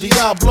milked out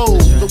Diablo.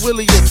 The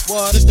williest,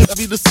 this to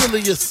be the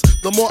silliest.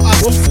 The more I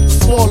whoop, the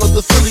smaller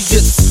the silly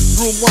gets.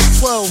 Room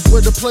 112,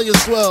 where the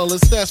players dwell,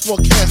 and stash more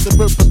cash than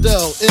Bert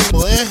Fidel.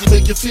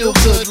 Make you feel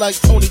good like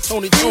Tony.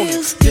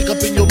 Pick up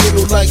in your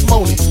middle like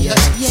Moni.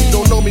 She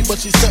don't know me, but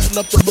she's setting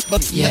up the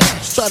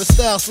try to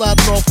style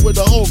sliding off with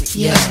a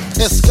homie.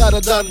 Escada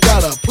Don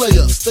Gata,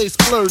 player, stay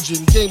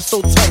splurging. Game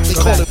so tight, they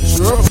call it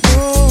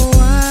Oh,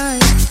 I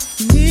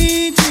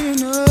need to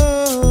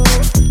know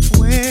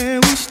where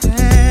we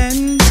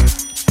stand.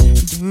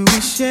 Do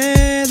we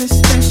share the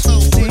special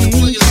thing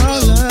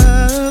called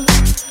love?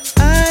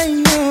 I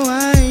know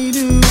I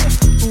do.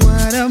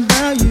 What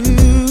about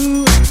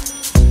you?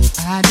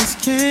 I just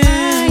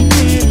can't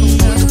get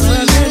enough of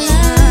your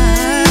time.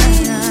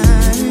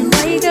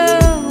 Where you go?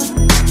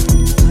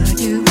 What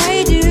do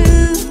I do?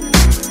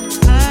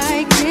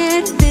 I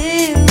can't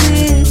live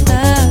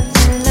without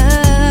your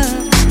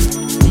love.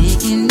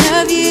 Thinking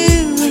of you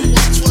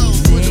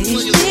makes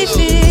me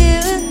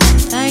feel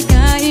like I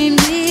am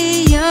the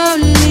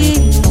only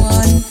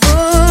one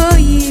for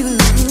you.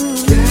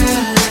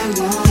 Girl, I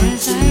want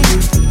to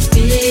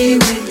be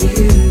with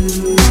you.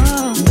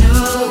 No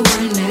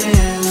one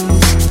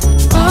else,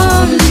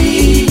 only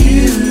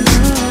you.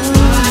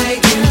 I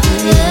can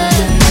make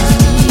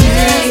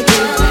it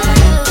better.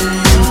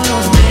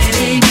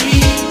 Baby,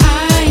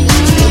 I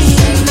need you.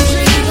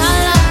 Our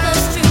love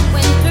was true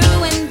and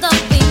through, and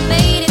though we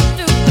made it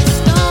through the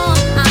storm,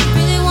 I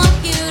really want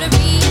you to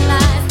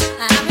realize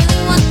I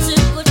really want to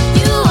put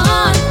you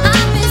on.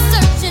 I've been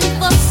searching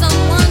for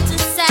someone to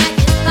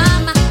satisfy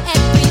my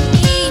every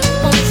need.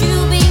 Won't you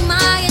be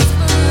my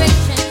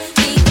inspiration?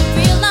 Be the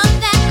real love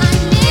that I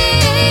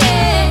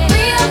need.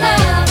 Real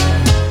love.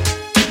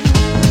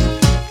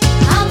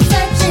 I'm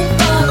searching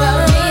for a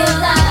real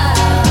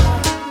love.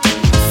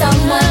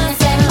 Someone to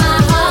set my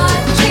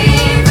heart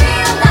free.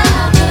 Real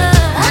love.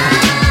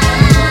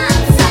 I'm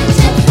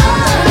searching for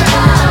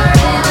a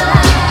real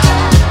love.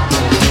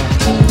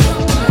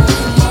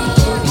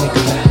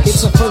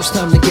 It's our first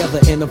time together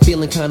and I'm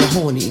feeling kinda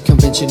horny.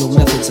 Conventional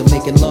methods of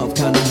making love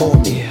kinda bore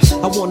me.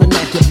 I wanna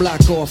knock your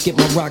block off, get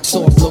my rocks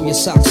off, blow your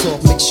socks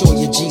off, make sure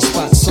your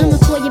G-spot's I'ma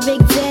off. call your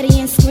big daddy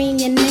and scream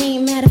your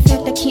name. Matter of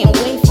fact, I can't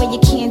wait for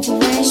your candy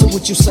rain. So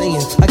what you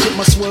saying? I get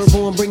my swerve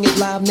on, bring it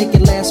live, make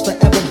it last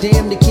forever.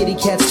 Damn, the kitty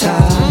cat's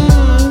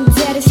tired.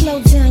 Daddy,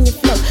 slow down your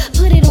flow.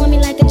 Put it on me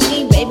like a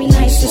G, baby,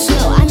 nice and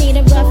slow. I need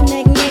a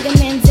roughneck nigga,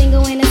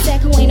 Mandingo in a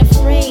sack who ain't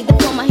afraid to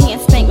pull my hand,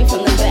 spank me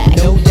from the back.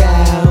 No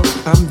doubt,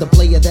 I'm the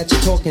player that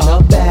you're talking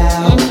about.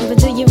 But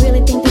do you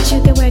really think that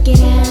you can work it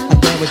out? I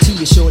guarantee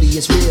you, shorty,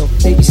 it's real.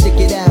 Baby, stick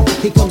it out.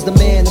 Here comes the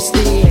man of steel.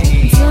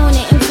 Doing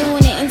it and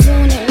doing it and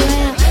doing it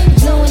well.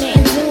 Doing it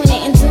and doing it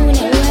and doing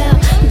it well.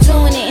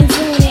 Doing it and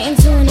doing it and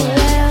doing it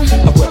well.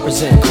 I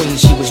represent Queens,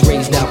 she was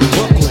raised out in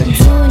Brooklyn.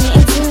 Doing it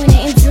and doing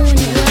it and doing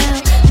it well.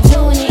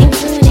 Doing it and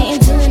doing it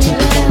and doing it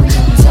well.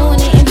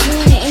 Doing it and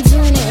doing it and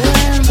doing it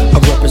well. I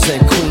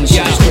represent Queens,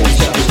 she was raised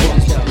out in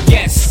Brooklyn.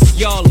 Yes,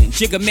 y'allin',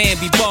 Jigga man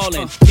be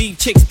ballin'. Leave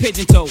chicks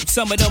pigeon-toed,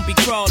 some of them be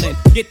crawlin'.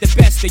 Get the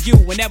best of you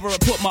whenever I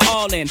put my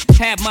all in.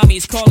 Have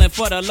mommies callin'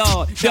 for the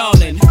law,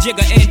 darling.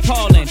 Jigga and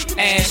Paulin',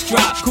 ass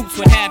drop, coops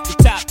with half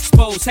the top,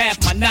 expose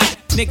half my knot.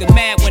 Nigga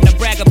mad when I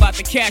brag about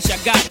the cash I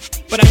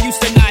got, but I'm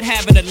used to not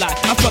having a lot.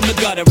 I'm from the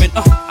gutter and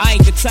I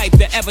ain't the type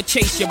to ever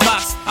chase your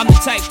box. I'm the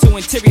type to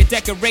interior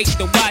decorate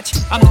the watch.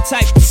 I'm the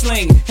type to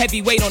sling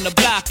heavyweight on the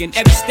block in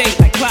every state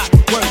like clock.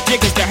 Word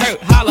jiggers to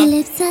hurt, holla. Your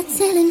lips are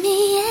telling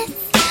me yes,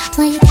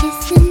 while you're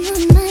kissing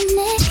on my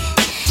neck,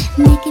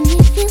 making me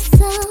feel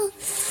so.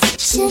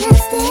 Should I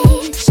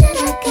stay? Should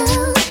I go?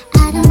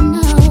 I don't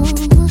know.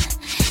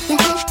 Your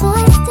hot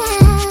boy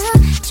style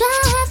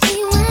drives me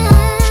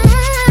wild,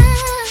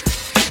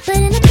 but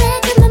in the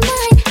back of my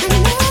mind, I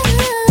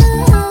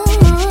know.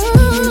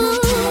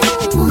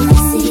 Wanna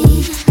see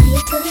how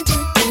you put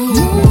that thing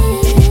on me?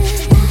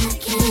 I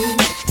can't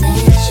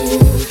let you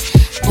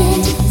get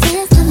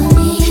this on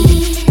me,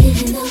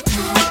 even though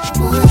I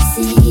wanna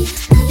see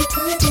how you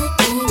put that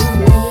thing on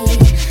me.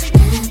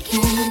 I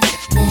can't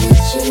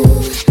let you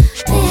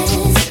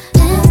this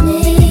love me.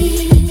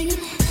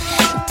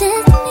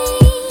 That's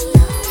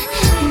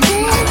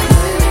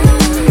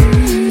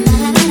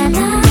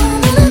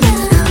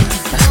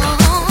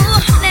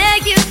Now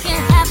you can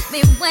have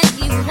me when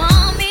you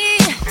want me.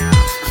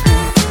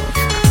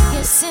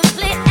 You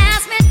simply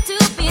ask me to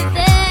be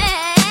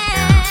there,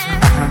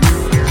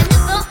 and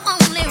you're the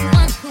only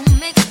one who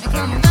makes me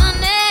come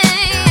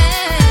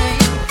running.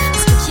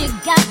 'Cause what you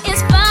got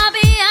is far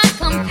beyond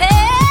compare.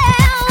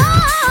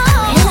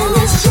 And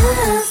it's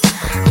just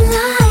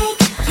like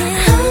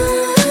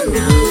honey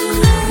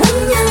when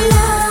your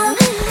love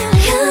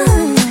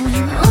comes.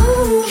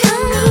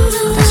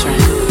 That's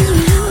right.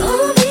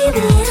 Oh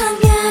baby, I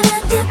got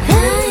the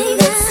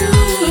privacy.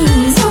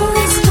 So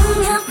let's go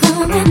out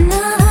for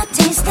another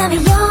taste of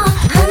your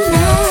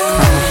honey.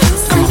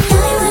 It's like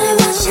honey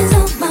washes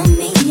over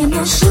me, and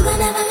your sugar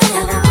never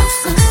was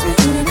so sweet.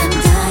 And I'm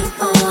dying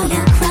for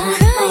your cry,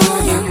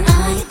 and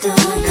I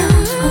adore you.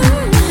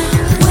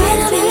 When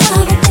I'm in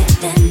love with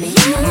that me,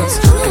 I'm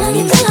strong on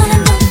your tongue,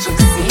 and don't you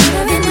see?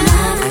 Every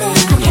night and day,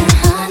 I can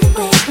hardly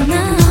wait for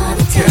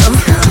another taste of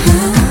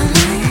honey.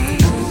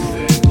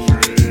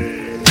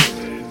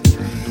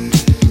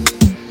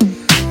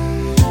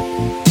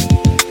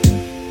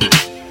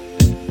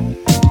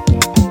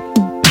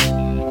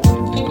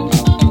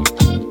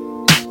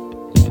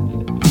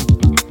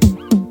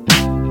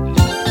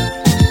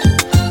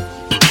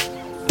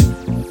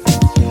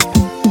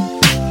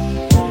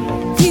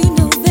 You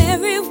know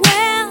very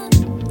well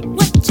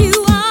what you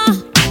are.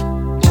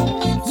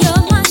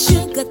 You're my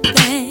sugar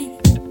thing,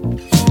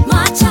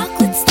 my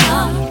chocolate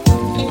star.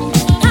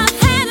 I've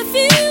had a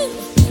few,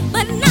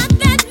 but not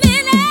that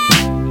many.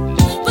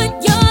 But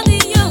you're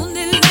the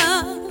only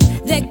love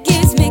that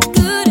gives me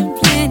good and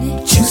plenty.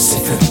 Juicy,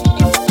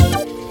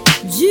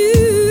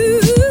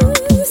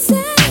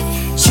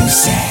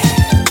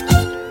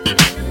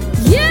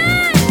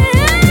 yeah.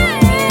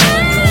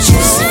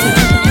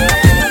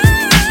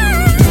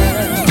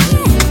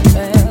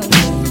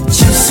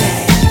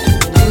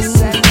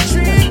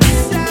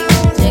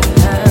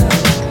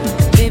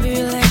 Baby,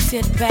 relax,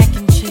 sit back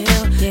and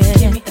chill.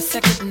 Give me a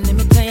second and let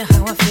me tell you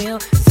how I feel.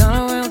 It's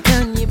all around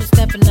town, you been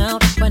stepping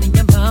out, running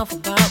your mouth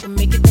about what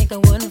make you think I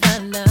wouldn't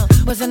find out.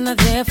 Was I not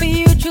there for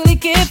you, truly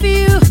care for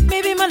you?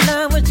 Maybe my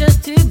love was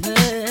just too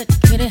much.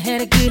 Could've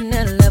had a good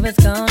night, love is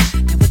gone.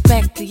 Now it's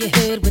back to your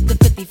head with the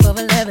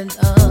 5411s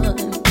on.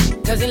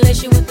 'Cause it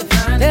lays you with the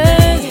fine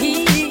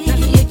thing. Does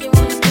he make you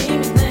wanna scream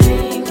his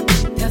name?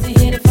 Does he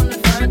hit it from the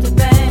front to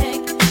back?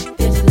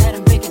 Did you let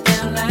him break it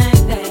down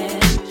like that?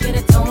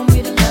 Should've told me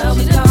the love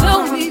was gone.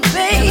 Told me,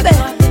 baby. Never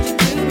thought that you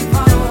could be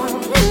wrong.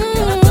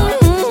 Never thought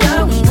that your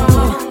love was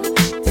strong.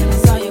 Till I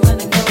saw you in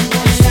the no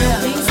more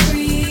shopping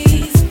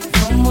sprees,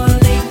 no more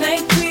late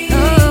night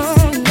creeps,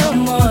 no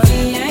more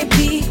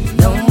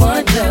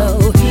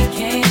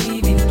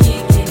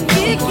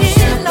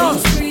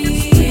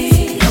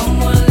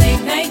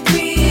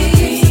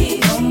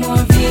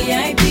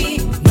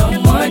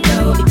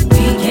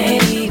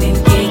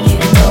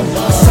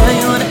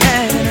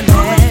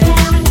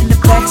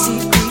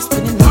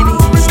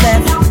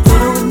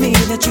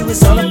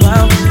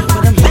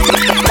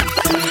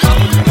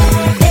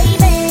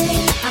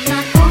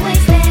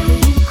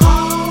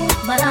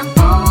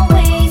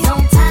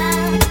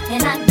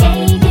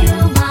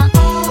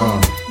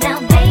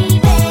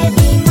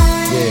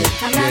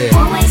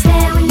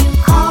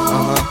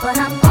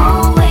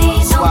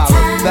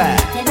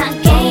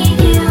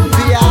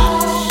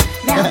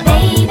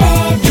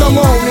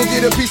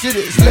course it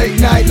is. Late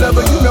night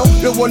lover, you know,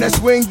 the one that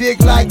swing dick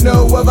like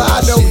no other.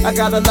 I know I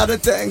got a lot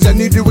of things I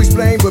need to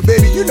explain, but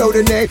baby, you know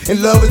the name,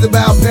 and love is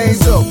about pain.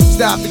 So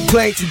stop the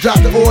complaints and drop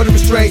the order of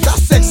restraints. Our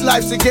sex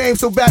life's a game,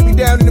 so back me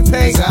down in the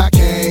pain. I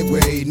can't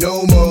wait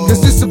no more.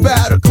 Cause it's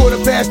about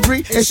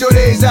 3:15, and sure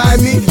days I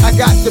me. I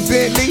got the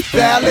Bentley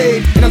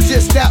Ballet, and I'm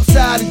just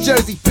outside of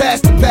Jersey,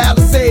 past the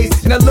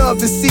Palisades. And I love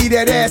to see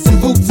that ass in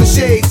boots and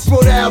shades,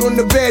 spread out on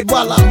the bed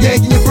while I'm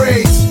yanking your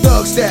braids.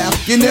 Thug style,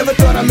 you never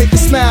thought I'd make you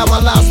smile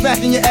while I'm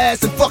smacking your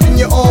ass and fucking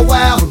you all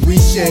wild. But we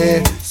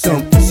share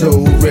something so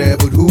rare,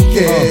 but who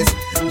cares?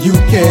 You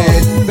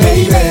can,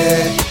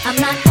 baby. I'm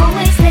not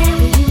always there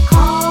when you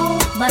call,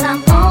 but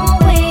I'm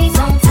always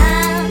on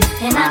time,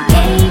 and I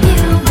gave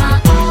you my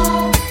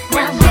all.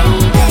 Now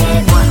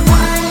baby, one.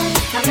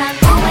 I'm not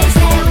always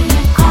there when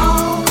you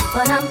call,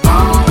 but I'm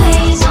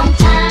always on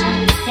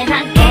time, and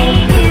I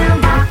gave you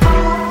my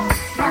all.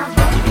 Now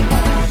baby,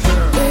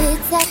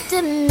 it's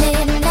after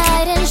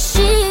midnight and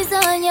she's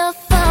on your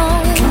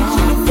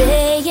phone,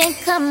 saying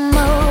come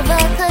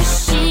over 'cause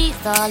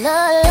she's all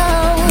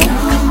alone.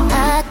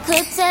 I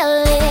could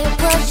tell it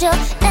was your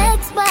ex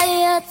by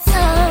your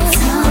tongue.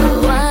 So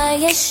why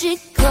is she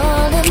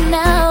calling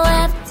now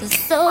after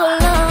so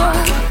long?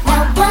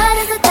 Now what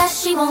is it that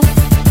she wants?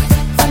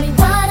 Tell me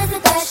what is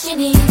it that she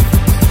needs?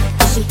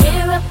 Did she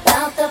hear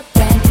about the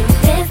brand new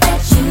biz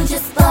that you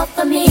just bought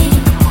for me?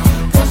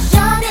 'Cause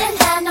y'all didn't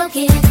have no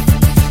kids,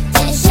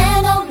 didn't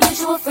share no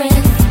mutual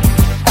friends,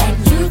 and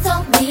you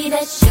told me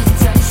that she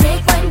turned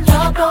trick when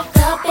y'all broke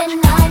up in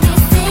 '96.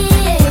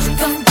 What you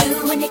gonna do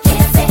when you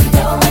can't say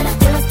no? And I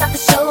feel like stop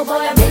the show,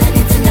 boy, I really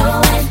need to know.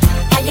 And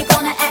how you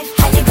gonna act,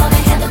 how you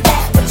gonna handle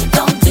that? What you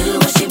gonna do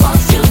when she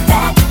wants you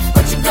back?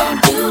 What you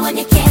gonna do when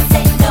you can't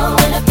say no?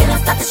 And I feel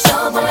like stop the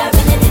show, boy, I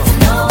really need to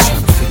know. And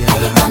how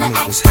you gonna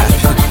act, how you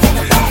gonna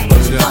handle that?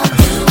 What you gonna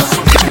do when she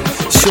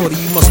Shorty,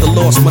 you must have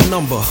lost my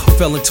number.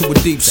 Fell into a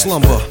deep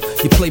slumber.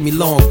 You play me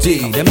long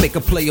D, that make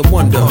a player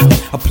wonder.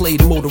 I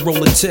played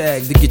Motorola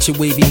tag to get your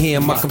wavy hair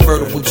in my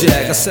convertible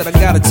Jag. I said I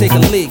gotta take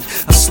a leak,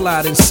 I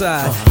slide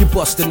inside. You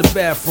bust in the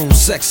bathroom,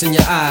 sex in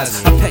your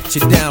eyes. I pet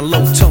you down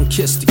low, tongue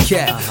kiss the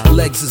cat.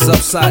 Legs is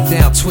upside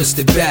down,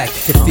 twisted back.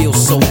 It feels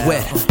so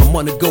wet. I'm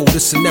on the go,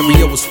 this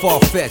scenario is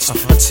far-fetched.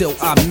 Until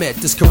I met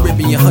this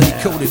Caribbean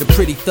honey-coated, a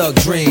pretty thug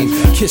dream.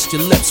 Kissed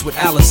your lips with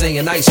Alizé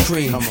and ice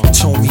cream. You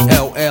told me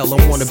LL, I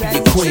wanna be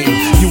a queen.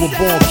 You were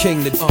born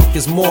king, the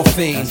is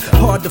morphine.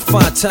 Hard to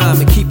find time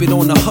and keep it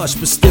on the hush,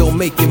 but still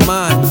make it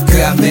mine.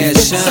 Got mad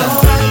shine.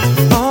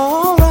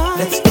 Alright,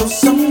 let's go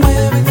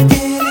somewhere and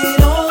get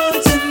it on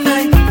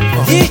tonight.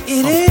 Get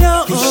it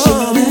on. You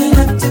shouldn't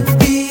have to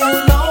be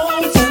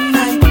alone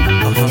tonight.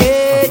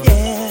 Yeah,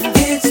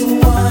 yeah. It's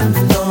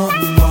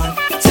one-on-one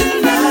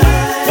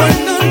tonight.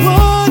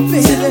 One-on-one,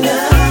 baby.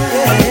 Tonight.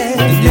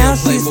 Yeah. Now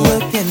she's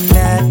looking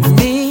at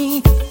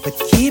me, but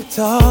keep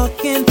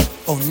talking.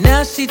 Oh,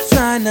 now she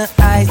tryna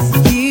ice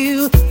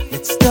you.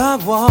 Let's start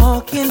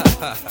walking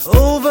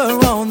over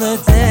on the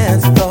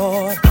dance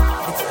floor.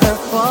 It's her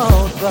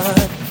fault,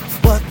 but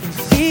what can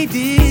she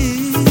do?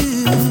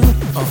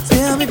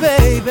 Tell me,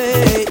 baby.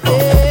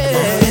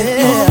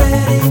 Yeah.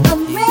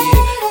 I'm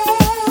ready.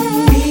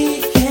 We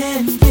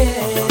can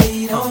get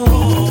it on.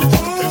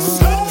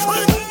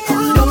 I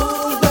know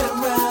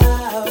where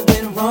I've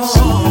been wrong.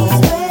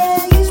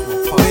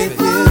 With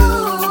you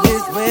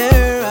is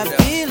where I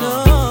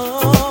belong.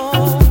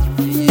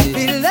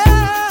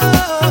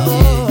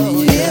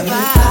 If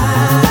I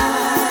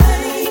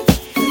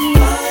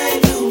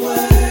find the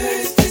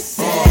words to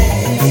say,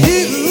 you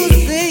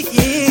say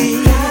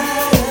it.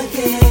 Gotta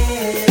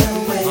get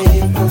away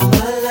from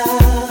my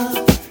love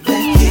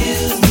that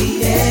kills me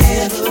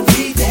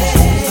every day.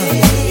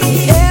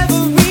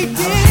 Every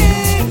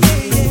day.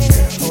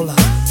 Hold on.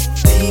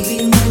 Baby,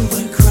 when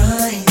we're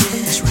crying,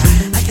 that's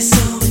right. I get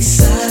so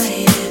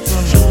excited.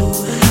 Oh,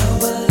 how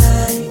I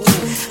like you.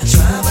 I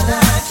try, but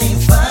I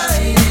can't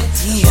find it.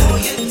 Oh,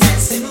 you're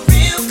dancing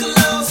real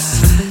close,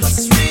 but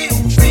it's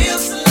real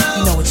slow.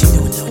 You know what you're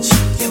doing, don't you?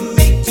 You're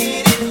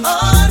making it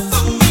hard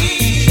for me.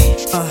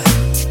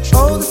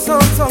 Oh, the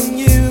song's on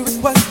you,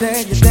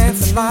 requested. You're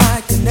dancing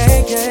like you're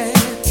naked.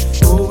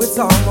 Oh, it's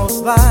almost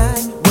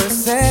like we're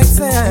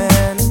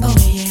sexing. Oh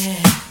yeah.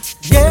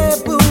 Yeah,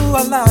 boo,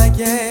 I like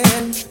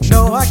it. No,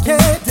 I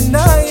can't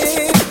deny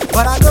it.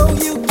 But I know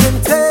you can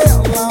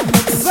tell I'm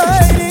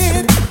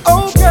excited.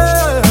 Oh,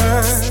 girl.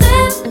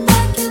 Step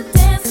back, you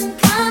dancing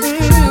kinda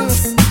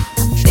close.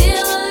 I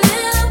feel a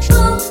little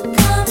boom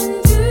coming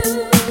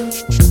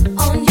through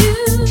on you.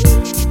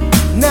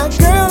 Now,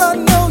 girl, I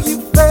know you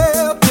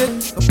felt it.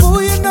 But boo,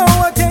 you know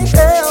I can't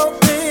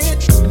help it.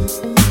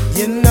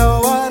 You know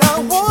what I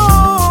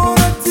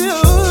wanna do.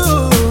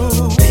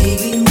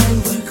 Baby, when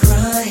we're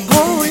crying,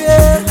 Oh,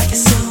 yeah. I get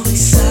so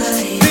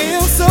excited.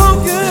 Feel so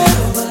good,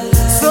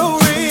 so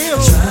real.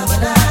 Try,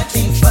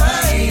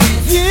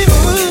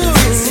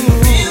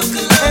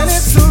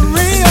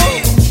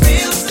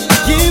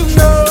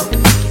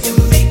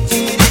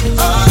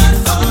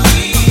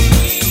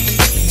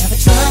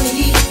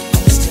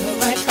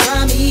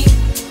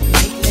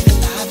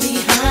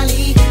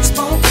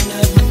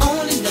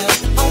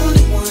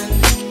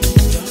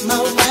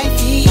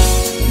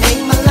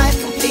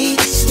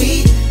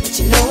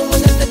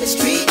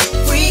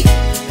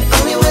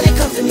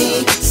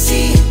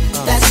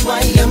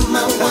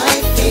 my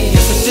wife.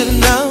 Yes, I should've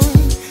known,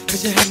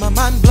 'cause you had my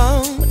mind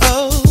blown.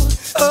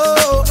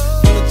 Oh,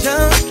 wanna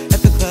jump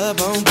at the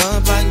club on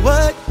bump like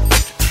what?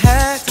 I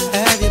had to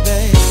have you,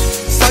 babe.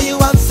 Saw you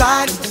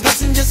outside,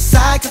 passenger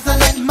side, 'cause I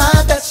let my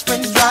best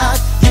friend drive.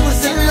 You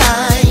was in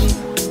line.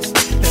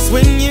 That's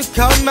when you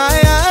caught my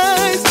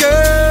eyes,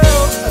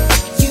 girl.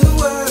 You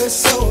were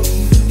so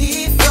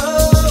beautiful.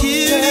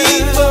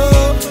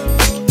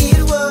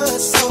 It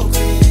was so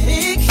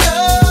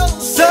critical.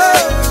 So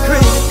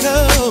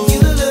critical. You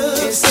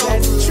look so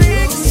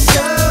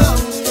crucial.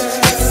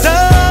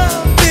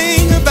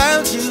 Something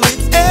about you,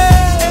 it's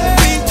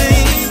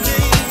everything.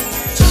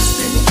 Just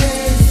in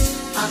case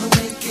I don't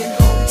make it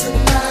home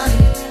tonight,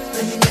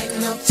 let me make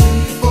love to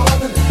you for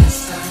the last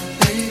time,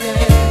 baby.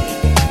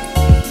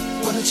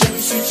 Wanna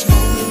cherish each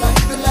moment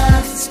like the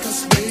last,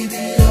 'cause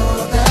baby, you're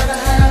all that I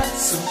have.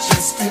 So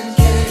just in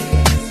case.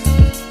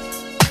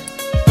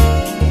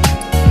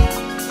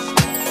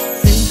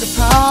 Think of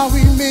how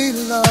we made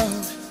love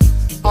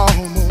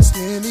almost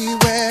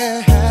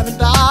anywhere.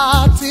 Haven't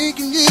I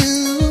taken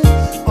you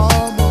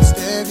almost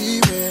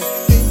everywhere?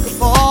 Think of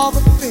all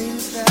the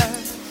things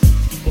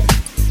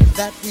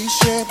that we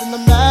shared, and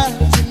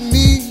imagine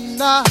me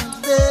not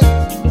there.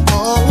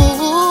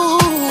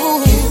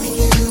 Oh, give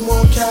you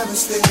more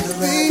chemistry than the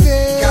baby.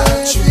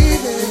 Got you,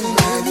 baby.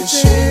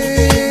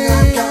 Everything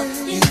I got,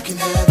 you can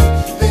have it,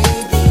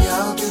 baby.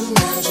 I'll do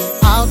magic.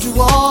 I'll do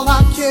all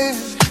I can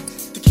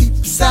to keep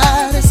you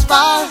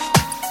satisfied.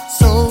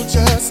 So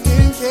just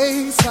in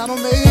case I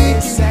don't make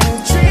it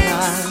home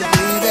tonight,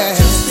 baby.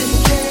 Just in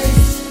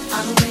case I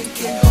don't make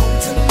it home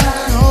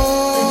tonight, let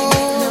me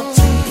make love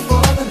to you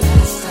for the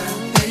last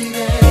time,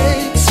 baby.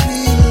 Make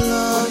sweet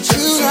love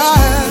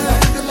tonight,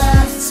 like the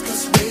last,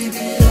 'cause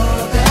baby, you're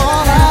all that I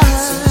have.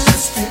 So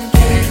just in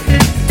case.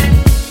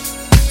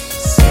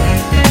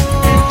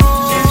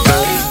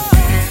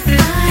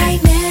 I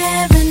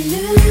never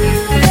knew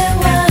there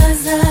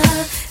was a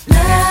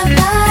love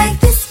like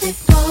this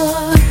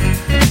before.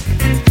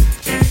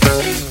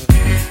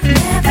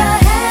 Never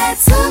had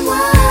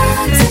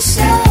someone to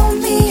show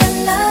me a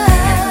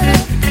love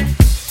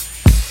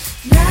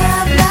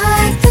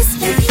like this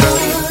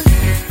before.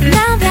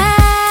 Now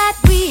that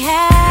we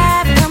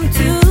have come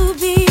to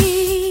be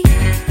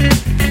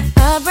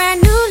a brand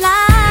new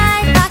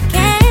life I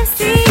can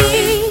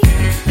see.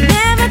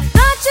 Never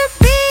thought you'd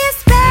be a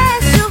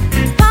special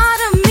part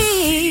of me.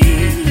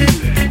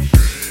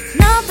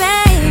 No,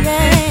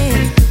 baby.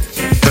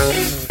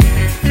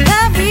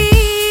 The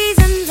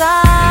reasons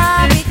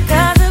are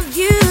because of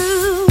you.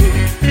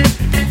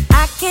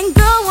 I can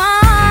go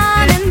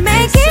on and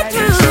make it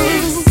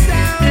through.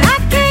 I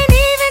can't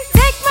even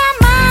take my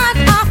mind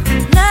off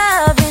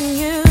loving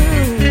you.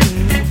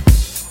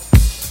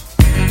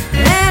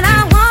 And I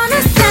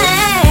wanna say,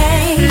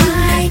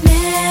 I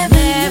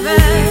never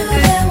knew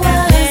there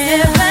was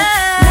a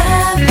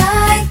love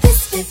like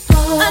this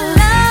before. A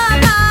love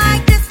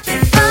like this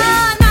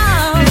before, no.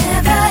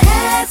 Never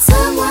had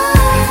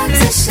someone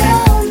to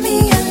show me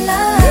a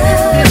love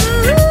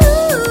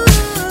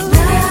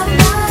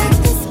like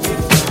this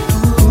before.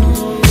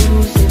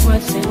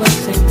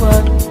 Say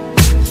what?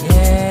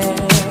 Yeah.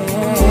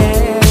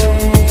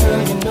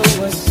 Girl, you know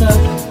what's up.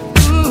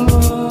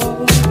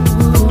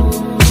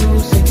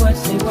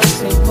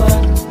 Say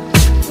what?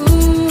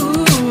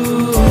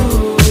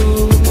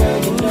 Girl,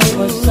 you know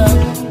what's up.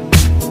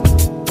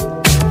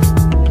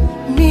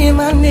 Me and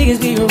my niggas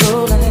be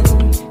rolling,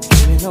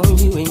 giving on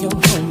you and your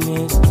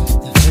homies.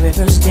 The very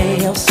first day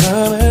of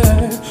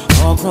summer,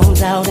 all grown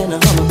out in a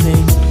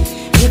Hummer.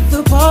 Hit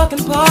the park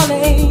and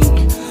parlay.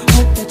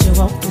 Hope that you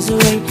walk this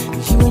way.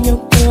 You and your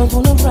girls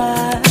wanna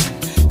ride,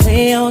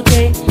 play all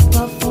day,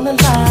 puff on the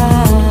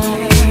line.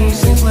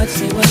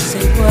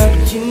 Say what?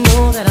 You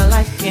know that I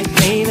like it,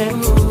 baby.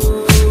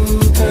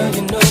 Ooh, girl,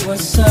 you know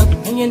what's up,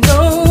 and you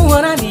know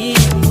what I need.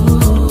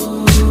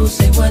 Ooh,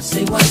 say what?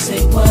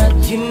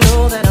 You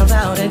know that I'm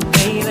about it,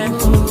 baby.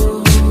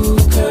 Ooh,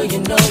 girl, you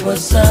know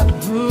what's up.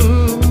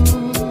 I'm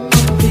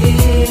big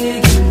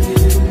in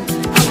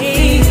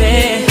you, baby.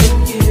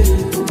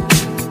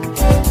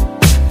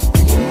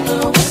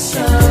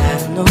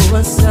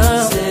 What's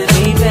up,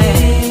 baby?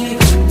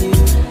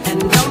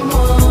 And I'm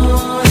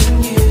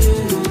on you.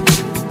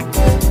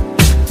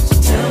 So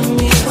tell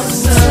me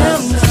what's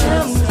up.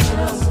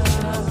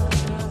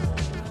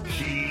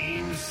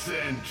 Keen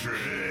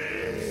Centric.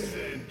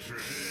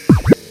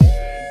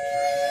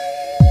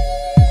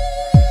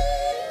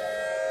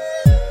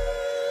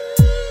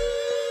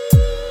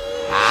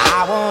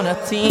 I wanna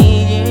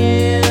tease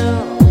you.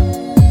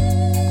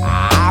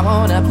 I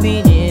wanna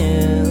please you.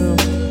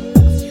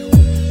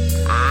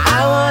 I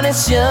wanna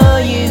show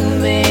you,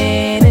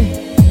 baby,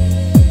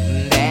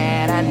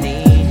 that I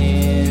need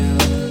you.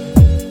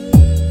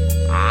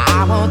 I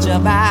want your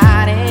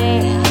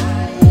body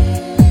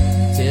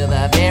till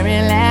the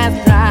very last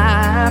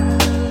drop.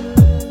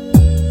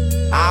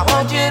 I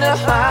want you to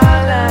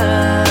holler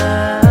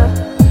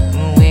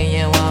when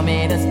you want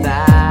me to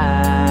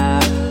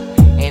stop.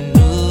 And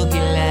who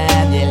can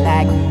love you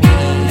like me?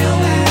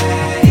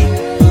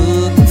 Who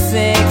can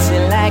sex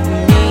you like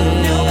me?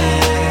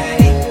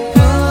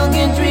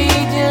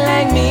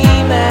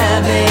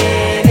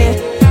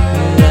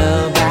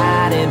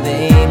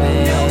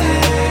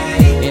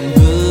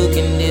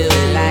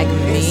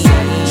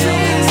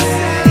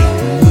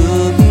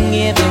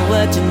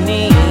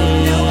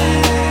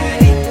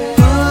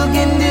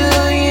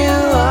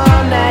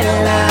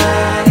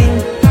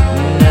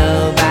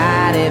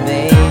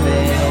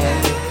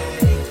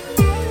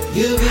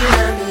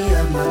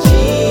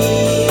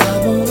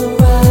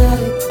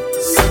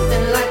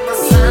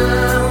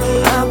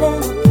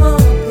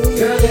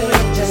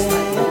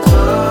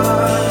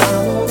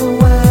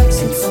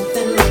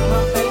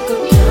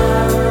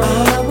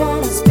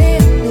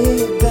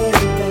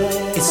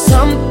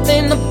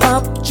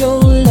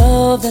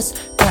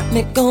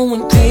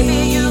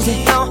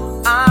 crazy.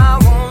 No, I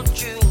want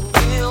you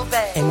real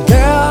bad. And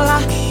girl,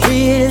 I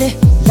really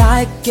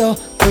like your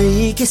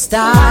freaky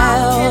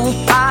style.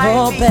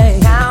 Oh,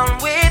 babe. Down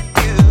with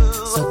you.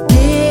 So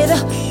get a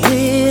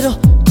little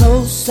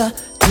closer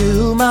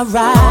to my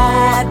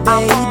ride,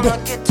 I wanna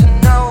baby. get to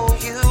know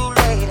you,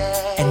 lady.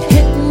 And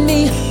hit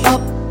me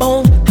up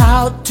on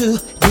how to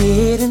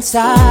get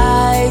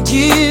inside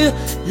you.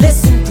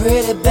 Listen,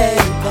 pretty baby,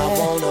 I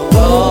wanna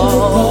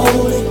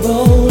roll it,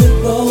 roll it,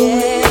 roll it.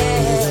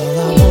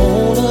 Yeah,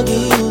 all I wanna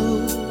do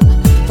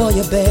for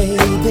you,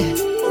 baby.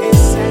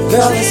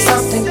 Girl, there's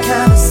something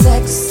kinda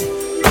sexy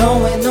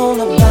going on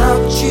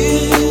about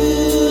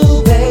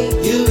you, babe.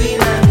 You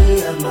remind me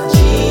of my G.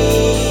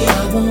 I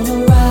wanna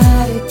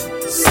ride it,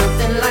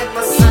 something like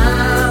my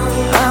sound.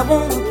 I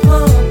wanna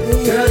pump it,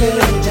 girl, you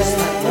ain't just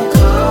like my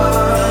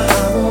car.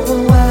 I wanna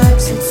wax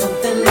it,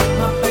 something like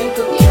my bank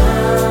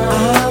account.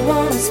 I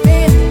wanna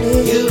spend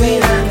it, you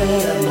remind me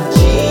of my G.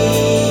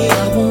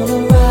 I wanna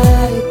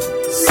ride it,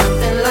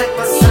 something like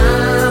my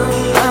sound.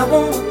 I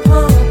wanna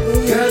pump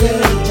it, girl, you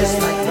ain't just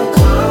like my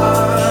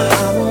car.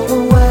 I wanna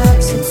wax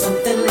it,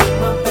 something like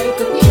my bank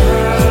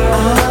account.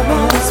 I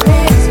wanna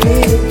spend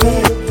it,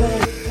 baby.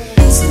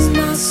 This is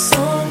my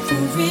song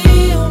for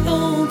real, no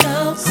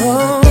doubt.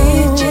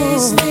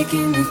 DJ's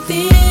making me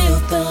feel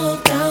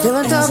thugged out.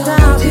 As I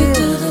walk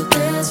into the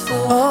dance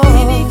floor,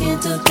 we begin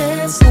to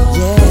dance slow.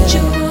 Put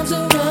your arms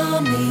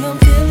around me, I'm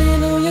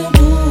feeling on your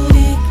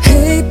booty.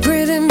 Hey,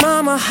 pretty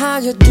mama, how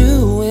you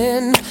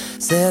doing?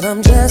 Said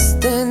I'm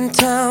just in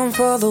town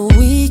for the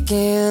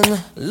weekend,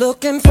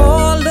 looking for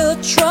a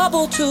little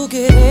trouble to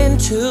get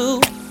into.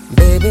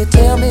 Baby,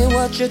 tell me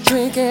what you're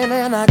drinking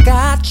and I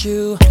got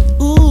you.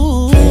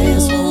 Ooh,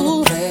 players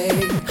wanna play,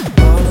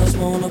 ballers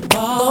wanna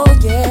ball, oh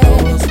yeah,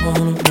 ballers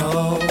wanna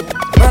roll.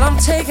 But I'm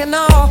taking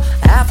off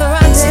after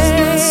I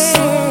dance.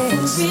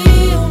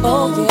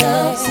 Oh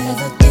yeah, see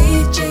the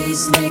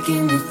DJ's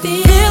making me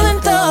feeling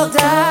thugged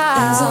out.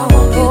 As I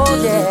walk into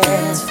the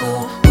dance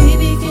floor, we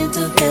begin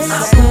to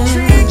dance.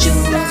 Put your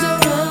arms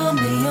around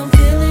me, I'm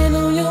feeling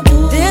on your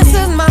booty. This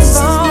is my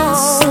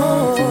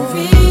song for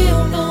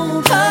real,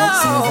 no doubt.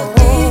 See the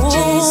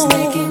DJ's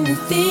making me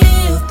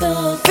feel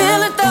thugged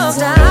out. As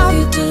I walk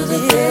into the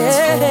dance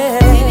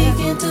floor, we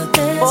begin to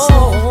dance.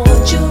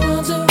 Put your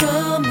arms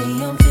around me,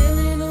 I'm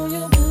feeling on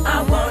your booty. I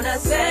wanna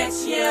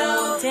sex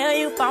you, tell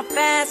you fall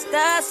fast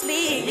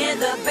asleep in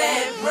the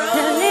bedroom.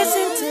 Now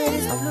listen to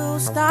this blue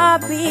star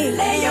beat.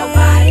 Lay your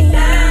body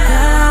down.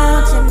 I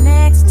want you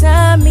next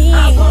to me. I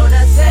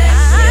wanna sex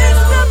you. I ain't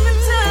stopping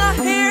till I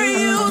hear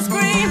you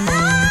scream.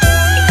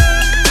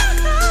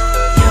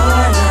 Your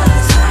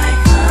love's like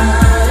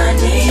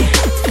honey,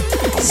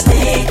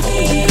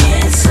 sticky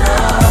and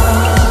slow.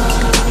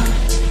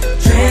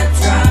 Drip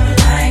drop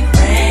like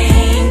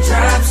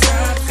raindrops.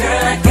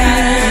 Girl, I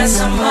gotta have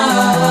some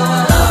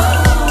more.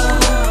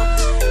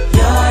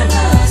 Your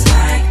love's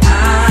like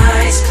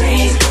ice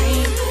cream,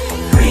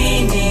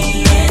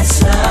 creamy and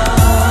slow.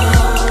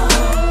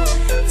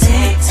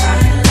 Tick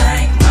tock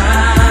like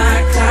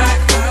my clock.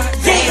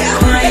 Yeah,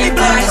 baby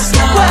boys.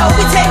 Well,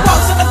 we take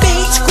walks on the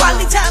beach.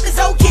 Quality time is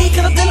okay,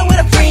 cause I'm dealing with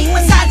a freak.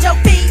 Massage your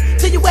feet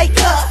till you wake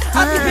up.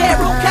 I'm your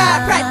bedroom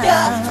chiropractor.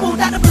 Smooth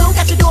out the blue,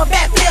 got you doing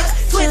backflips.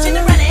 Twitching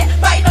and running,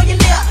 biting on your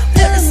lip.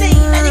 Flip the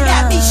scene, now you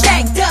got me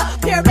shacked up.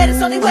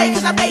 Paramedics only way,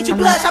 cause I made you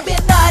blush. I've been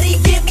naughty,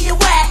 give me a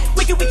whack.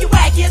 Wicked,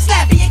 whack, yeah,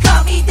 slappy and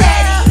call me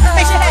daddy.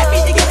 Makes you happy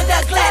to give it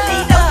up gladly.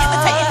 No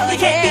imitating, you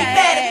can't be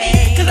mad at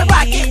me. Cause I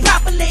rock it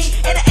properly,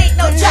 and there ain't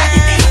no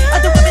jocking me.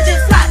 Other women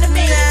just lying to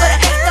me, but I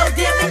ain't no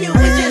dimming you.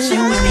 It's just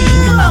you and me.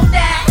 Come on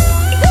now.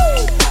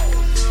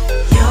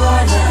 Your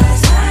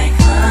love's like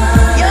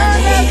honey. Your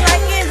love's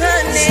like it,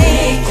 honey.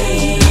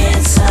 Sticky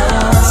and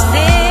slow.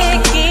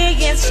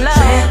 Sticky and slow.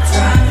 Drip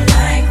drop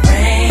like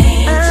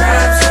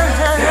raindrops.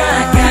 Girl,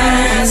 I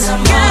gotta have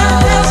some more.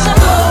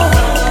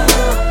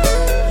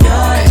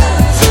 Your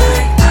love's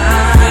like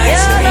ice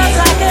Your cream. love's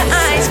like an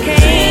ice cream.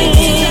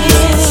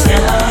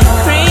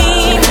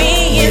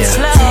 Creamy and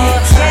slow.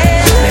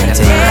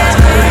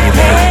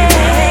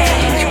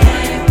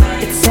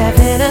 It's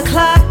 7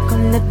 o'clock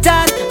on the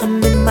dot.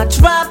 I'm in my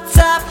drop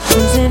top,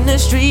 cruising the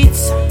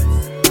streets. Oh,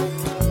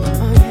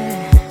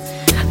 yeah.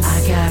 I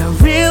got a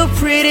real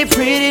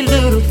pretty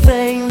little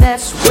thing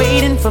that's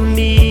waiting for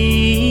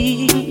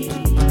me.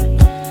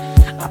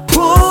 I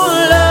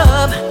pull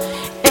up,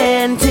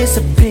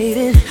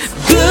 anticipating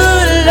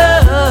good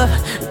love.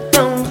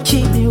 Don't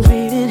keep me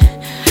waiting.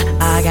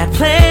 I got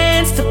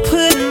plans to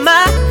put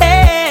my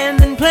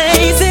hand in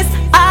places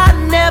I've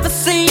never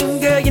seen.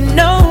 Girl, you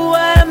know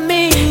what I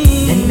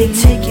mean. Let me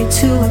take you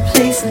to a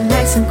place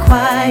nice and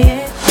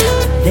quiet.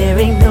 There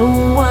ain't no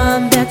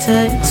one there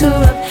to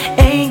interrupt.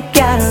 Ain't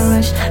gotta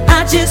rush.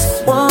 I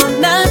just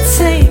wanna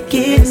take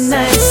it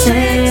nice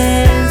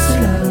and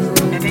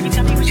slow. Now, baby,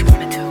 tell me what you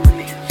wanna do with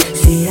me.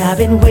 See, I've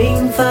been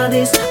waiting for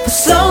this for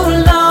so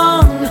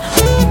long.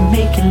 We'll be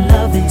making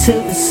love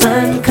until the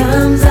sun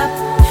comes up.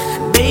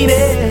 Baby,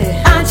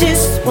 I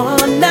just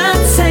wanna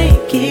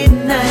take it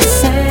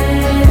nice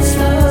and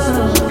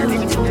slow.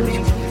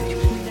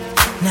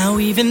 Now,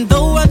 even Even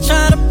though I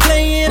try to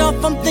play it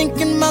off, I'm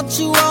thinking about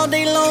you all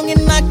day long,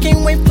 and I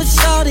can't wait for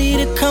shawty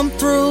to come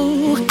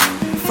through.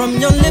 From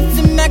your lips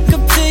and back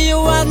up to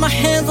your eyes, my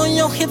hands on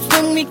your hips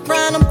when we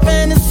grind. I'm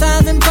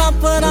fantasizing about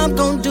what I'm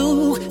gon'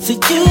 do. So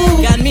you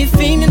got me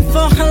feeling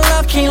for her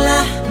love, can't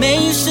lie.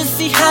 Man, you should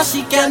see how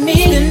she got me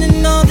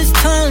spending all this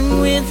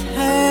time with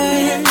her.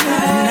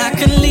 And I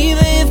could leave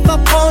her if I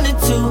wanted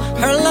to.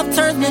 Her love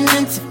turns me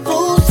into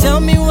fool. Tell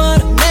me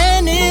what a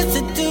man is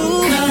to do.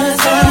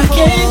 Cause I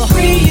can't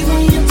breathe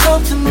when you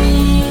talk to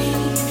me.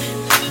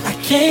 I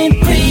can't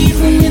breathe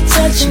when you're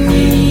touching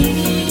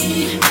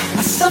me.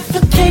 I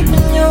suffocate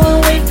when you're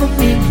away from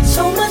me.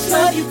 So much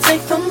love you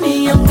take from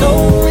me, I'm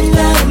going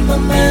out of my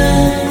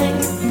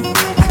mind.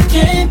 I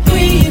can't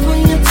breathe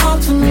when you talk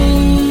to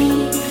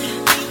me.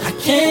 I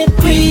can't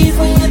breathe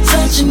when you're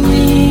touching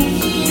me.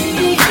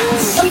 I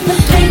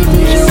suffocate when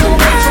you're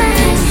away from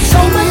me. So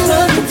much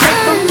love you take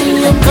from me,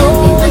 I'm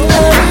going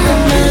out of my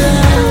mind.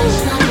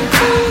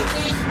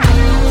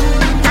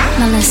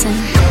 Now listen,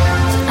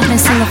 I've been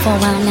single for a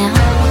while now,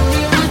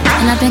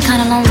 and I've been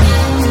kinda lonely.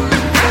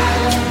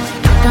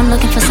 But I'm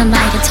looking for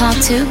somebody to talk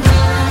to,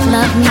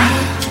 love me,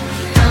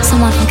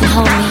 someone who can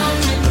hold me.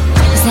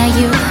 Is that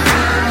you?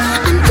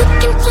 I'm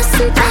looking for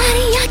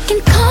somebody I can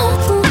call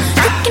through,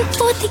 looking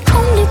for the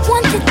only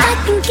one that I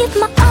can give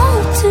my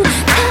all to.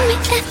 Tell me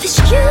if it's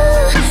you,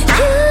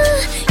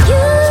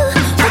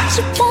 what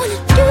you wanna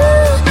do,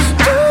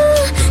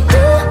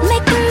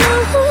 make a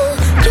move.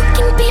 You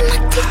can be my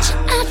teacher,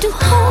 I'll do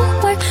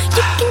homework.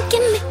 You can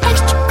give me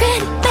extra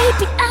credit,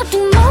 baby, I'll do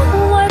more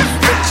work.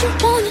 What you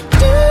wanna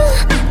do?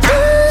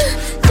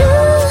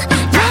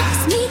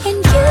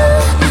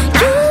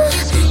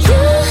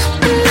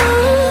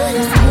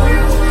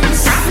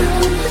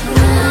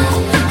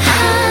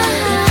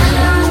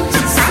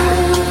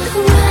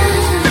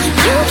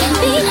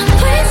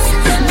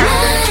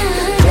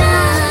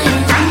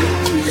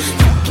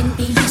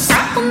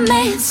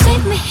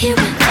 Save me here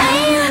and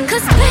there,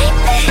 'cause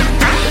baby,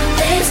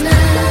 there's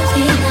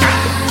nothing I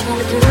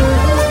won't do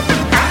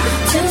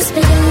to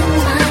spend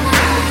my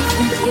life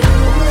with you.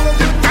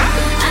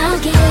 I'll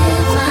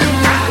give my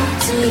all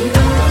to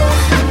you.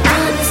 I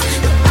promise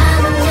that I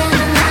will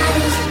never let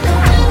it go.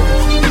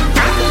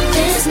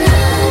 There's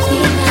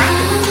nothing I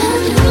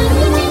won't do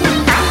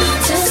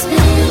to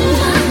spend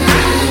my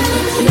life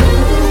with you.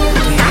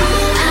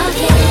 I'll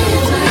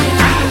give my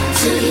all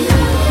to you.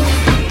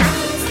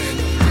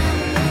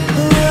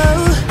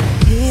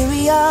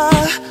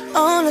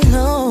 All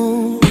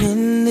alone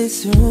in this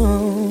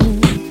room.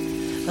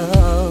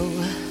 Oh,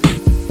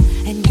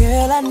 and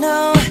girl, I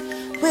know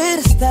where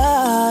to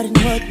start and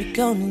what we're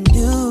gonna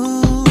do.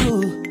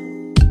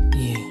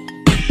 Yeah,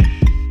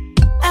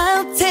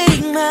 I'll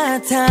take my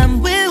time,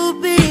 we'll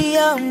be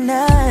all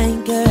night,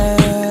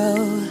 girl.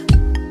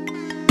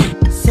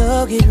 So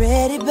get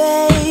ready,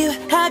 babe,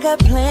 I got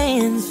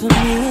plans for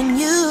me and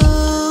you.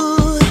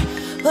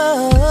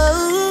 Whoa.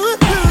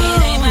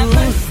 It ain't my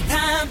first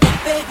time, but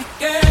baby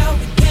girl,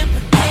 we can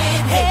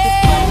pretend. Hey, this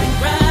moment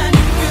grind,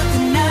 girl,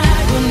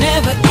 tonight will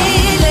never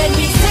end. Let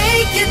me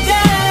take you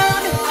down.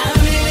 I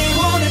really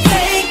wanna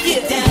take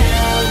you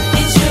down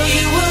and show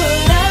you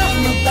what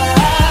I'm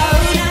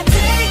about. I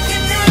take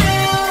you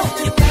down,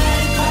 your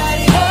body,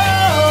 body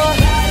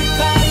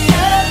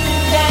up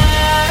and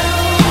down.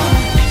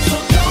 So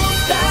don't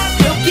stop,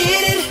 don't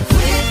get it,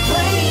 quit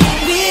playing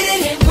with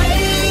it, and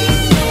wait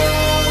no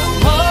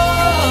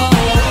more.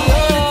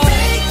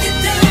 Take you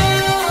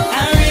down,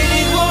 I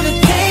really wanna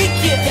take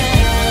you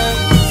down,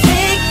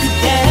 take you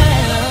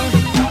down.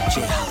 J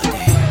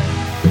Holiday.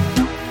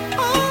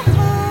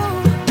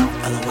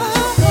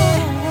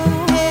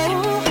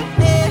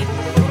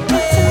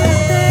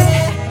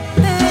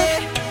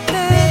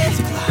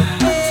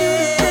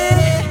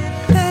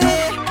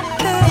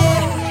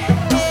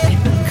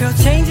 Girl,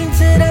 changing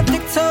to that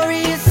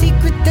Victoria's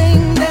Secret thing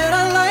that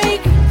I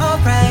like.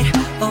 Alright,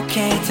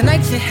 okay,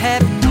 tonight you're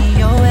having me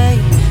your way.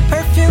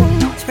 Perfume,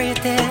 spray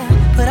it there,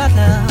 put our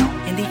love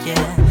in the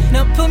air.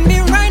 Now put me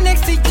right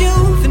next to you,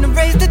 finna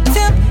raise the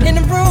temp in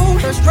the room.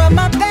 First rub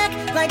my back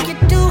like you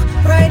do,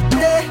 right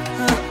there,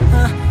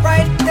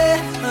 right there.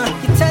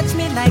 You touch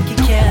me like you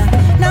care.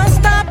 Now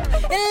stop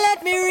and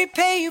let me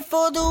repay you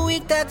for the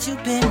week that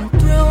you've been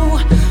through.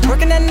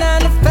 Working at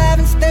 9 to 5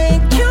 and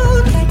staying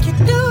cute like you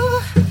do.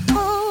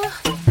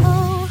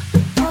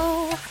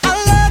 I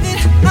love it,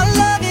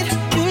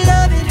 you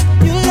love it,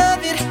 you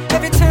love it.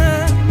 Every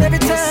time we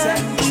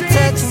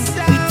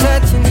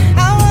touching.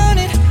 I want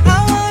it,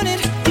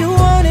 you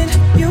want it,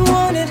 you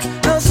want it.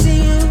 I'll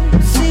see you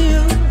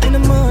in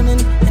the morning.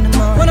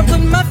 Wanna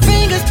put my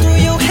fingers through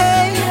your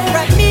hair,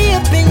 wrap me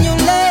up in your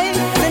legs,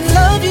 and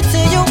love you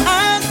till your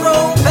eyes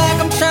roll back.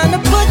 I'm trying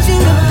to put you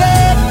to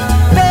bed.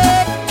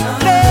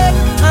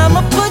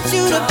 I'ma put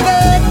you to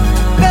bed.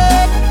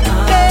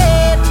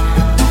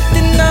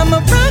 Then I'ma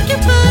rock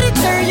your body,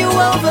 turn you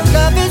over.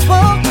 Love is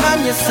war, I'm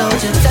your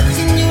soldier,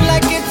 touching you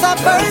like it's our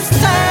first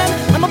time.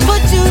 I'ma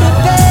put you to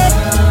bed.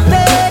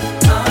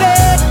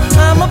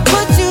 I'ma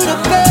put you to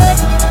bed.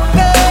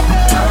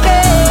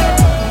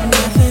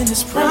 Nothing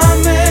is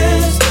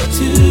promised,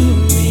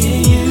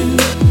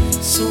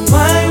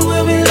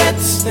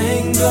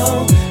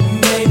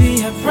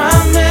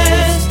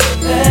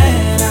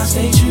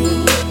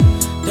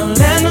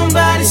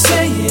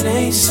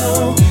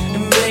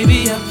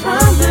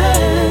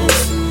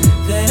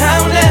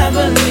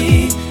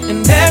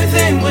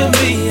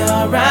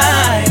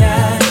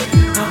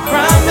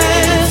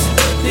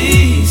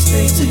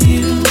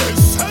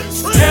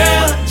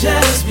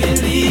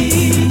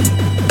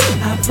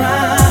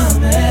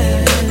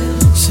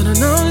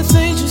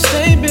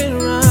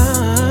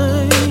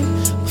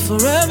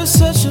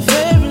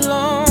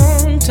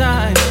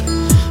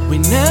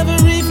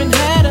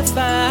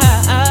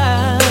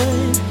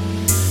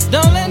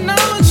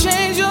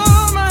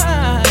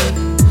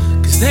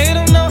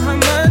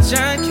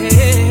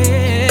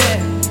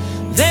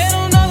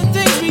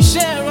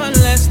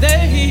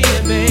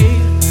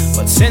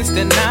 since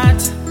they're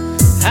not,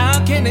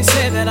 how can they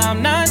say that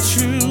I'm not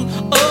true?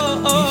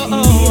 Oh, oh,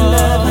 oh, oh,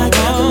 love, I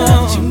got the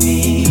love you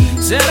need.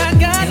 Said I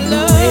got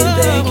love.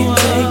 They can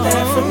take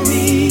that from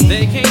me.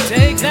 They can't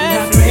take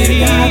that from me.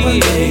 God, one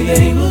day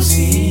they will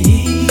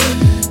see.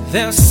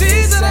 They'll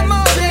see that I'm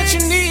all that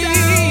you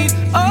need.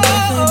 Oh,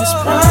 nothing is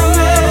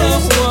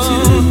promised to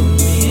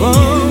me.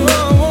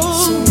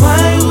 So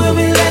why will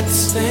we let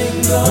this thing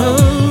go?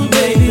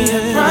 Baby,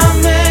 I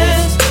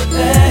promise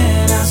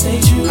that I'll stay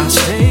true. I'll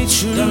stay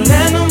true. Don't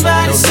let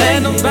nobody say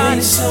it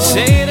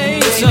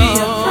ain't so. Baby,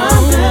 I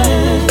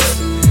promise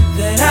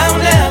that I'll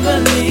never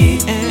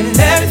leave, and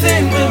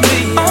everything will be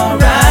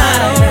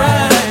alright.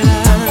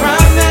 I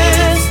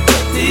promise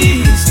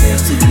these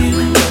things to you,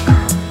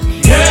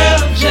 girl.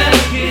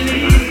 Just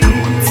believe.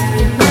 Do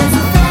you mind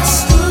if I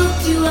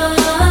stroke you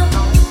up?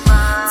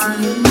 Do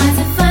you mind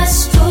if I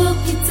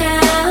stroke you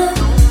down?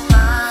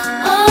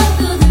 All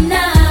through the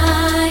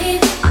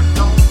night,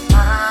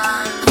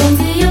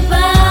 into your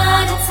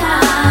body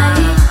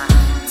tight.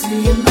 Do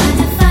you mind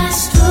if I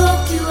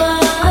stroke you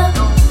up?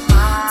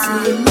 Do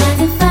you mind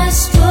if I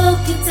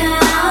stroke you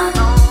down?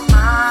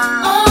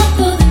 All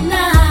through the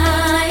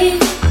night,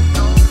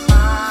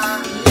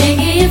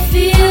 making you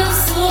feel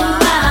so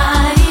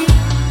right.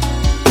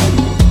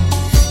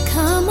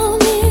 Come on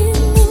in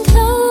and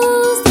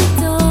close the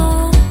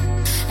door.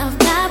 I've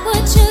got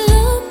what you're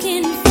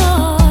looking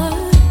for.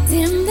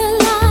 Dim the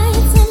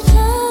lights and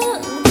plug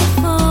the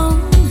phone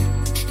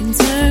and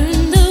turn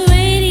the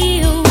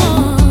radio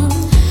on.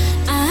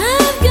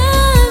 I've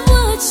got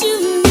what you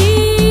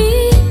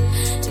need.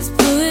 Just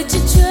put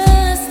your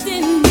trust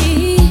in me,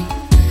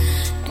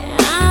 and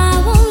I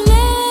won't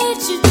let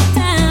you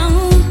down.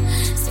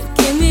 So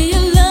give me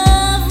your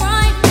love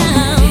right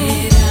now.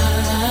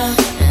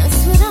 That's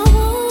what I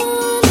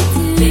wanna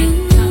do.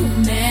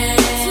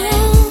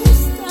 Don't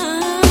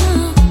stop.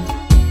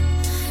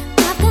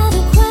 I've got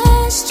a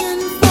question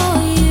for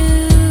you.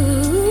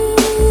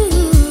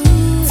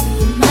 Do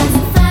you mind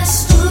if I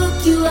stroke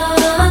you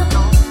up?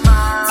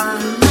 Do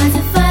you mind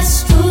if I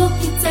stroke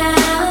you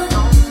down?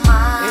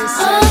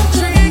 All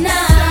through the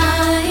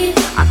night,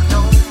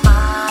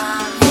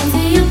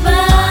 into your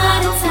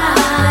body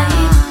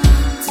tight.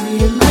 Do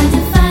you mind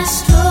if I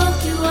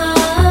stroke you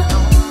up?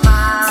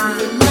 Do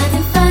you mind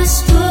if I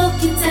stroke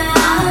you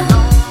down?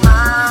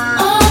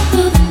 All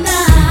through the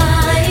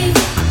night,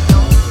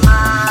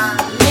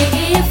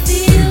 making you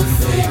feel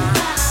so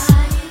right.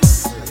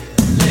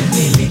 Let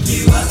me pick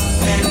you up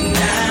and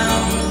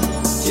down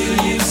till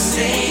you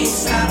say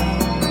stop.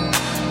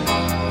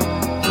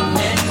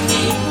 Let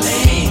me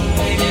play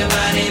with your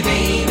body,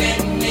 baby,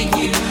 make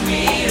you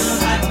real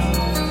hot.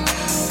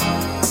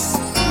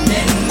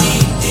 Let me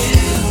do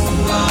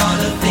all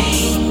the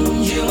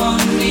things you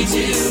want me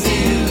to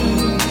do.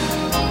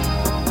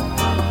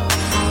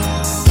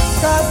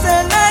 'Cause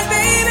tonight,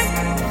 baby,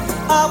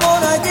 I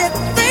wanna get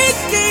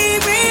freaky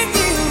with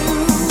you.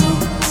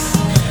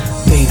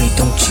 Baby,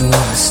 don't you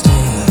understand?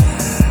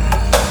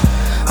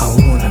 I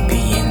wanna be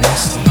your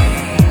nasty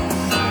man.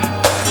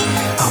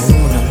 I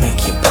wanna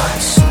make your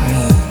body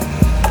scream.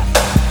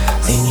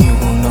 Then you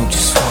will know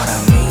just what I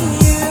mean.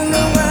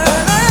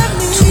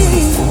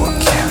 24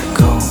 karat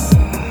gold.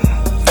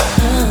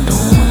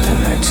 Don't want them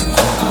let you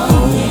go.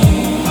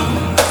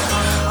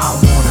 I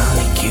wanna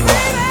lick you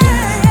up and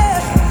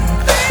down,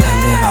 and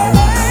then I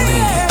wanna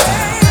lay you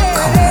down.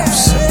 Come on,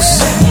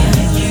 sexy.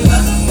 You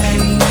up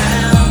and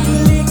down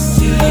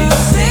till you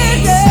say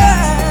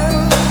stop.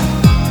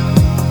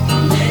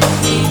 Let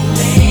me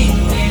play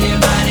with your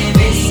body,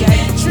 baby,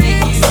 and make you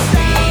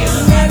real.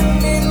 Let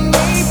me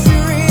make you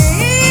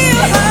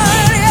real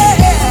hot,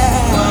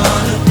 yeah. All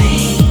the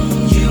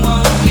things you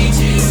want me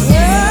to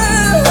do.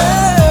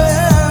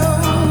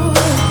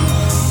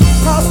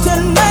 'Cause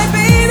tonight,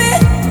 baby,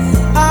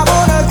 I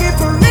wanna get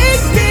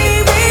freaky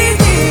with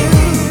you.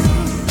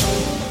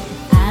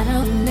 I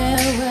don't know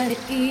what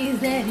it is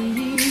that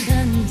you've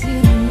done to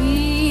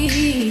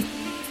me,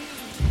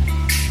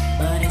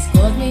 but it's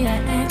caused me to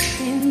act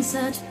in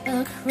such a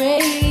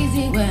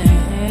crazy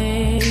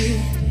way.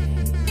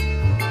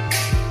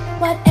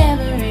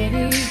 Whatever it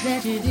is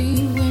that you do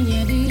when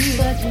you do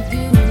what you're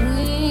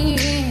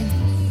doing,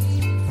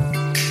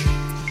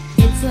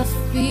 it's a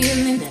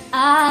feeling that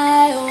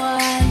I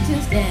want to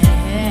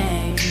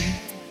stay.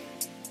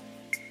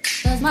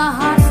 'Cause my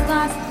heart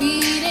starts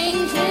beating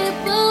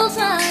triple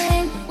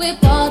time with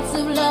thoughts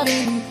of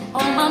loving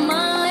on my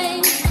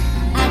mind.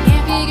 I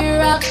can't figure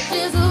out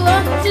just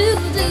what to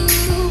do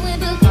when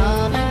the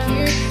love I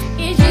cure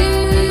is you.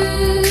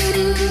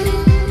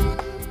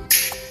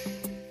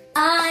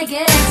 I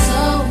get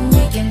so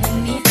weak in the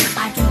knees,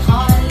 I can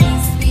hardly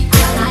speak.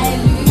 I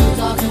lose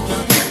all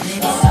control.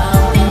 Maybe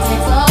something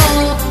takes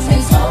over.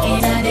 2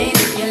 in a day,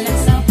 you look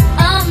so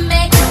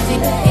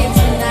amazing. It's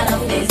not a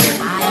face.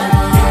 I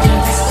wanted you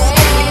to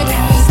stay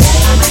with me.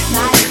 I might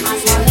lie, I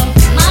swallow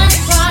my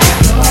pride.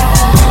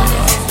 Oh,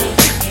 this is it.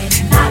 It's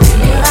not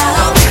you right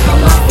on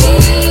my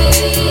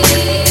feet.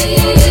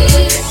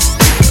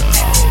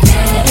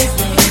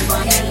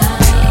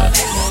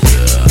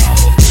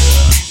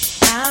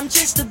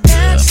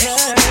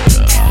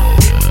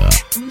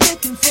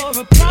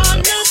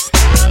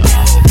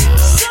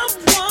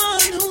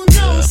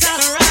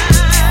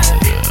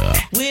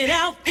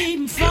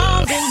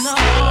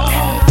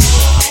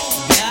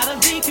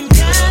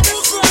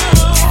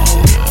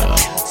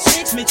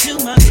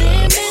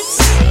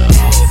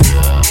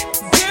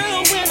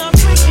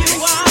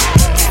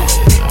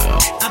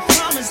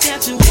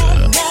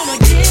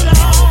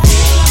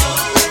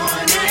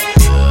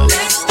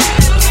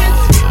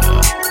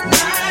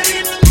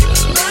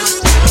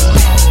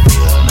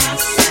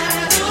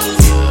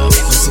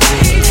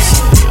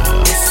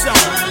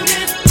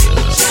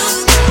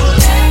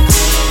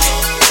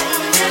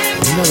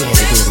 You know you have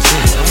to do it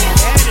again.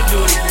 I had to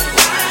do it again.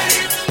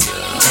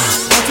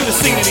 I want you to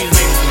sing to these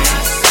ladies, man.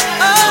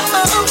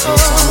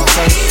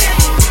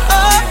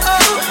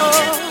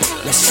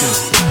 Let's go.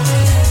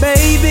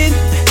 Baby,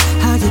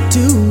 how you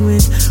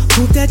doing?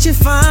 Hope that you're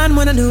fine.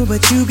 Wanna know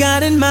what you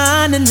got in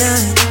mind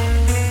tonight.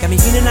 Got me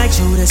feeling like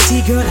Joe to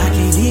see, girl, I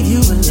can't leave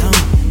you alone.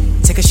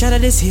 Take a shot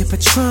of this here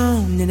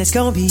Patron, and it's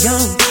gonna be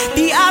on.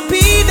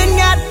 VIP then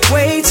got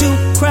way too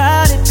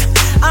crowded.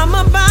 I'm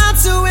about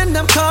to and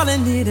I'm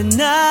calling it a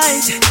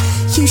night.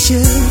 You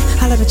should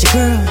holler at your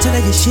girl, tell her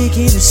you're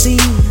shaking the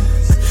scene.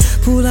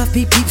 Pull off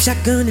beep beep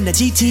shotgun in the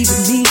GT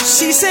with me.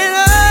 She said,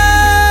 oh,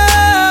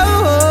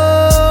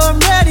 I'm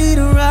ready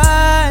to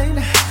ride.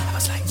 I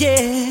was like,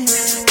 yeah.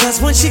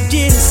 Cause once you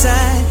get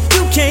inside,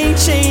 you can't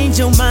change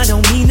your mind.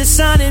 Don't mean to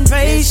sound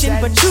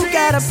impatient, but you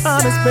gotta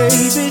promise,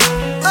 baby.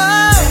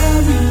 Oh,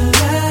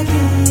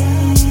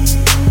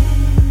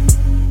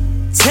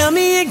 tell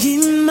me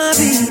again, my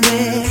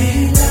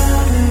baby.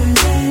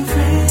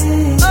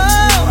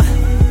 Oh,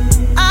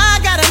 I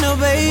gotta know,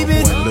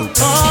 baby.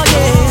 Oh,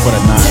 yeah. For the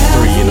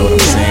 9-3, you know what I'm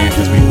saying?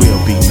 Cause we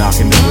will be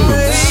knocking them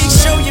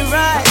loose. Show you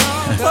right.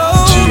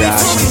 G.I.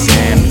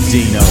 Shazam,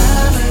 Dino.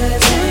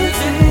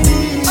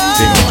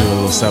 They gonna do a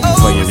little something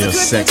for you real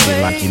sexy,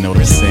 like you know what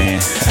I'm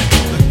saying.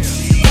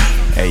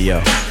 Hey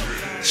yo,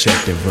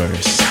 check the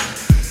verse.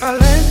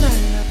 Last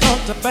night I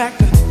talked about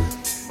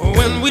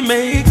when we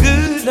made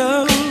good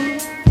love.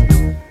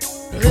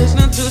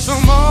 Listening to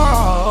some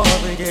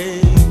Marvin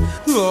Gaye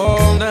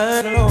all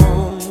night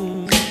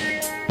long.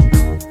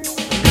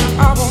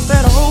 I want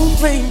that whole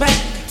thing back.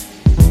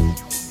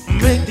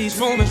 Make these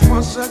moments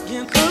once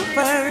again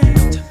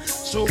perfect.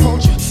 So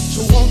won't you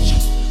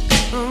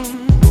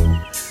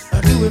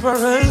do it for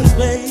us,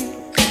 babe.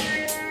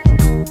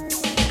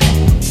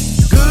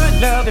 Good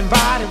loving,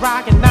 body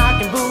rocking,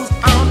 knocking boots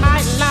all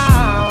night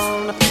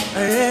long.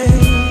 Hey.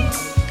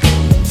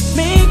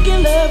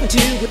 Making love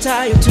until we're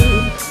tired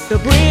to the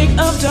break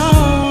of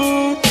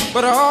dawn.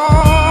 But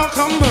oh,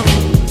 come on,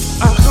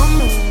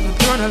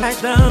 turn the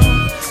lights down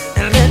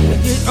and let me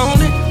get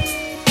on it.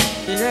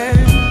 Yeah.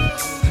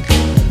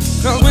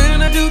 Cause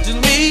when I do just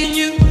me and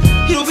you,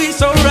 it'll be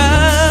so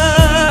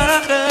right.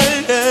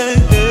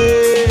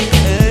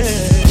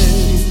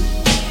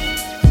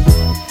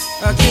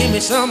 Give me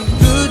some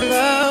good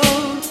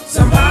love.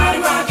 Somebody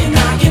rockin',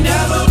 knockin' the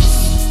boots.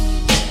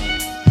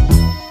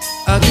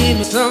 Give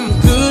me some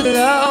good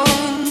love.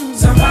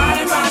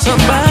 Somebody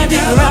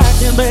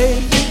rockin',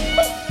 baby.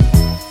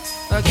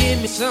 Give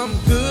me some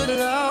good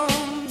love.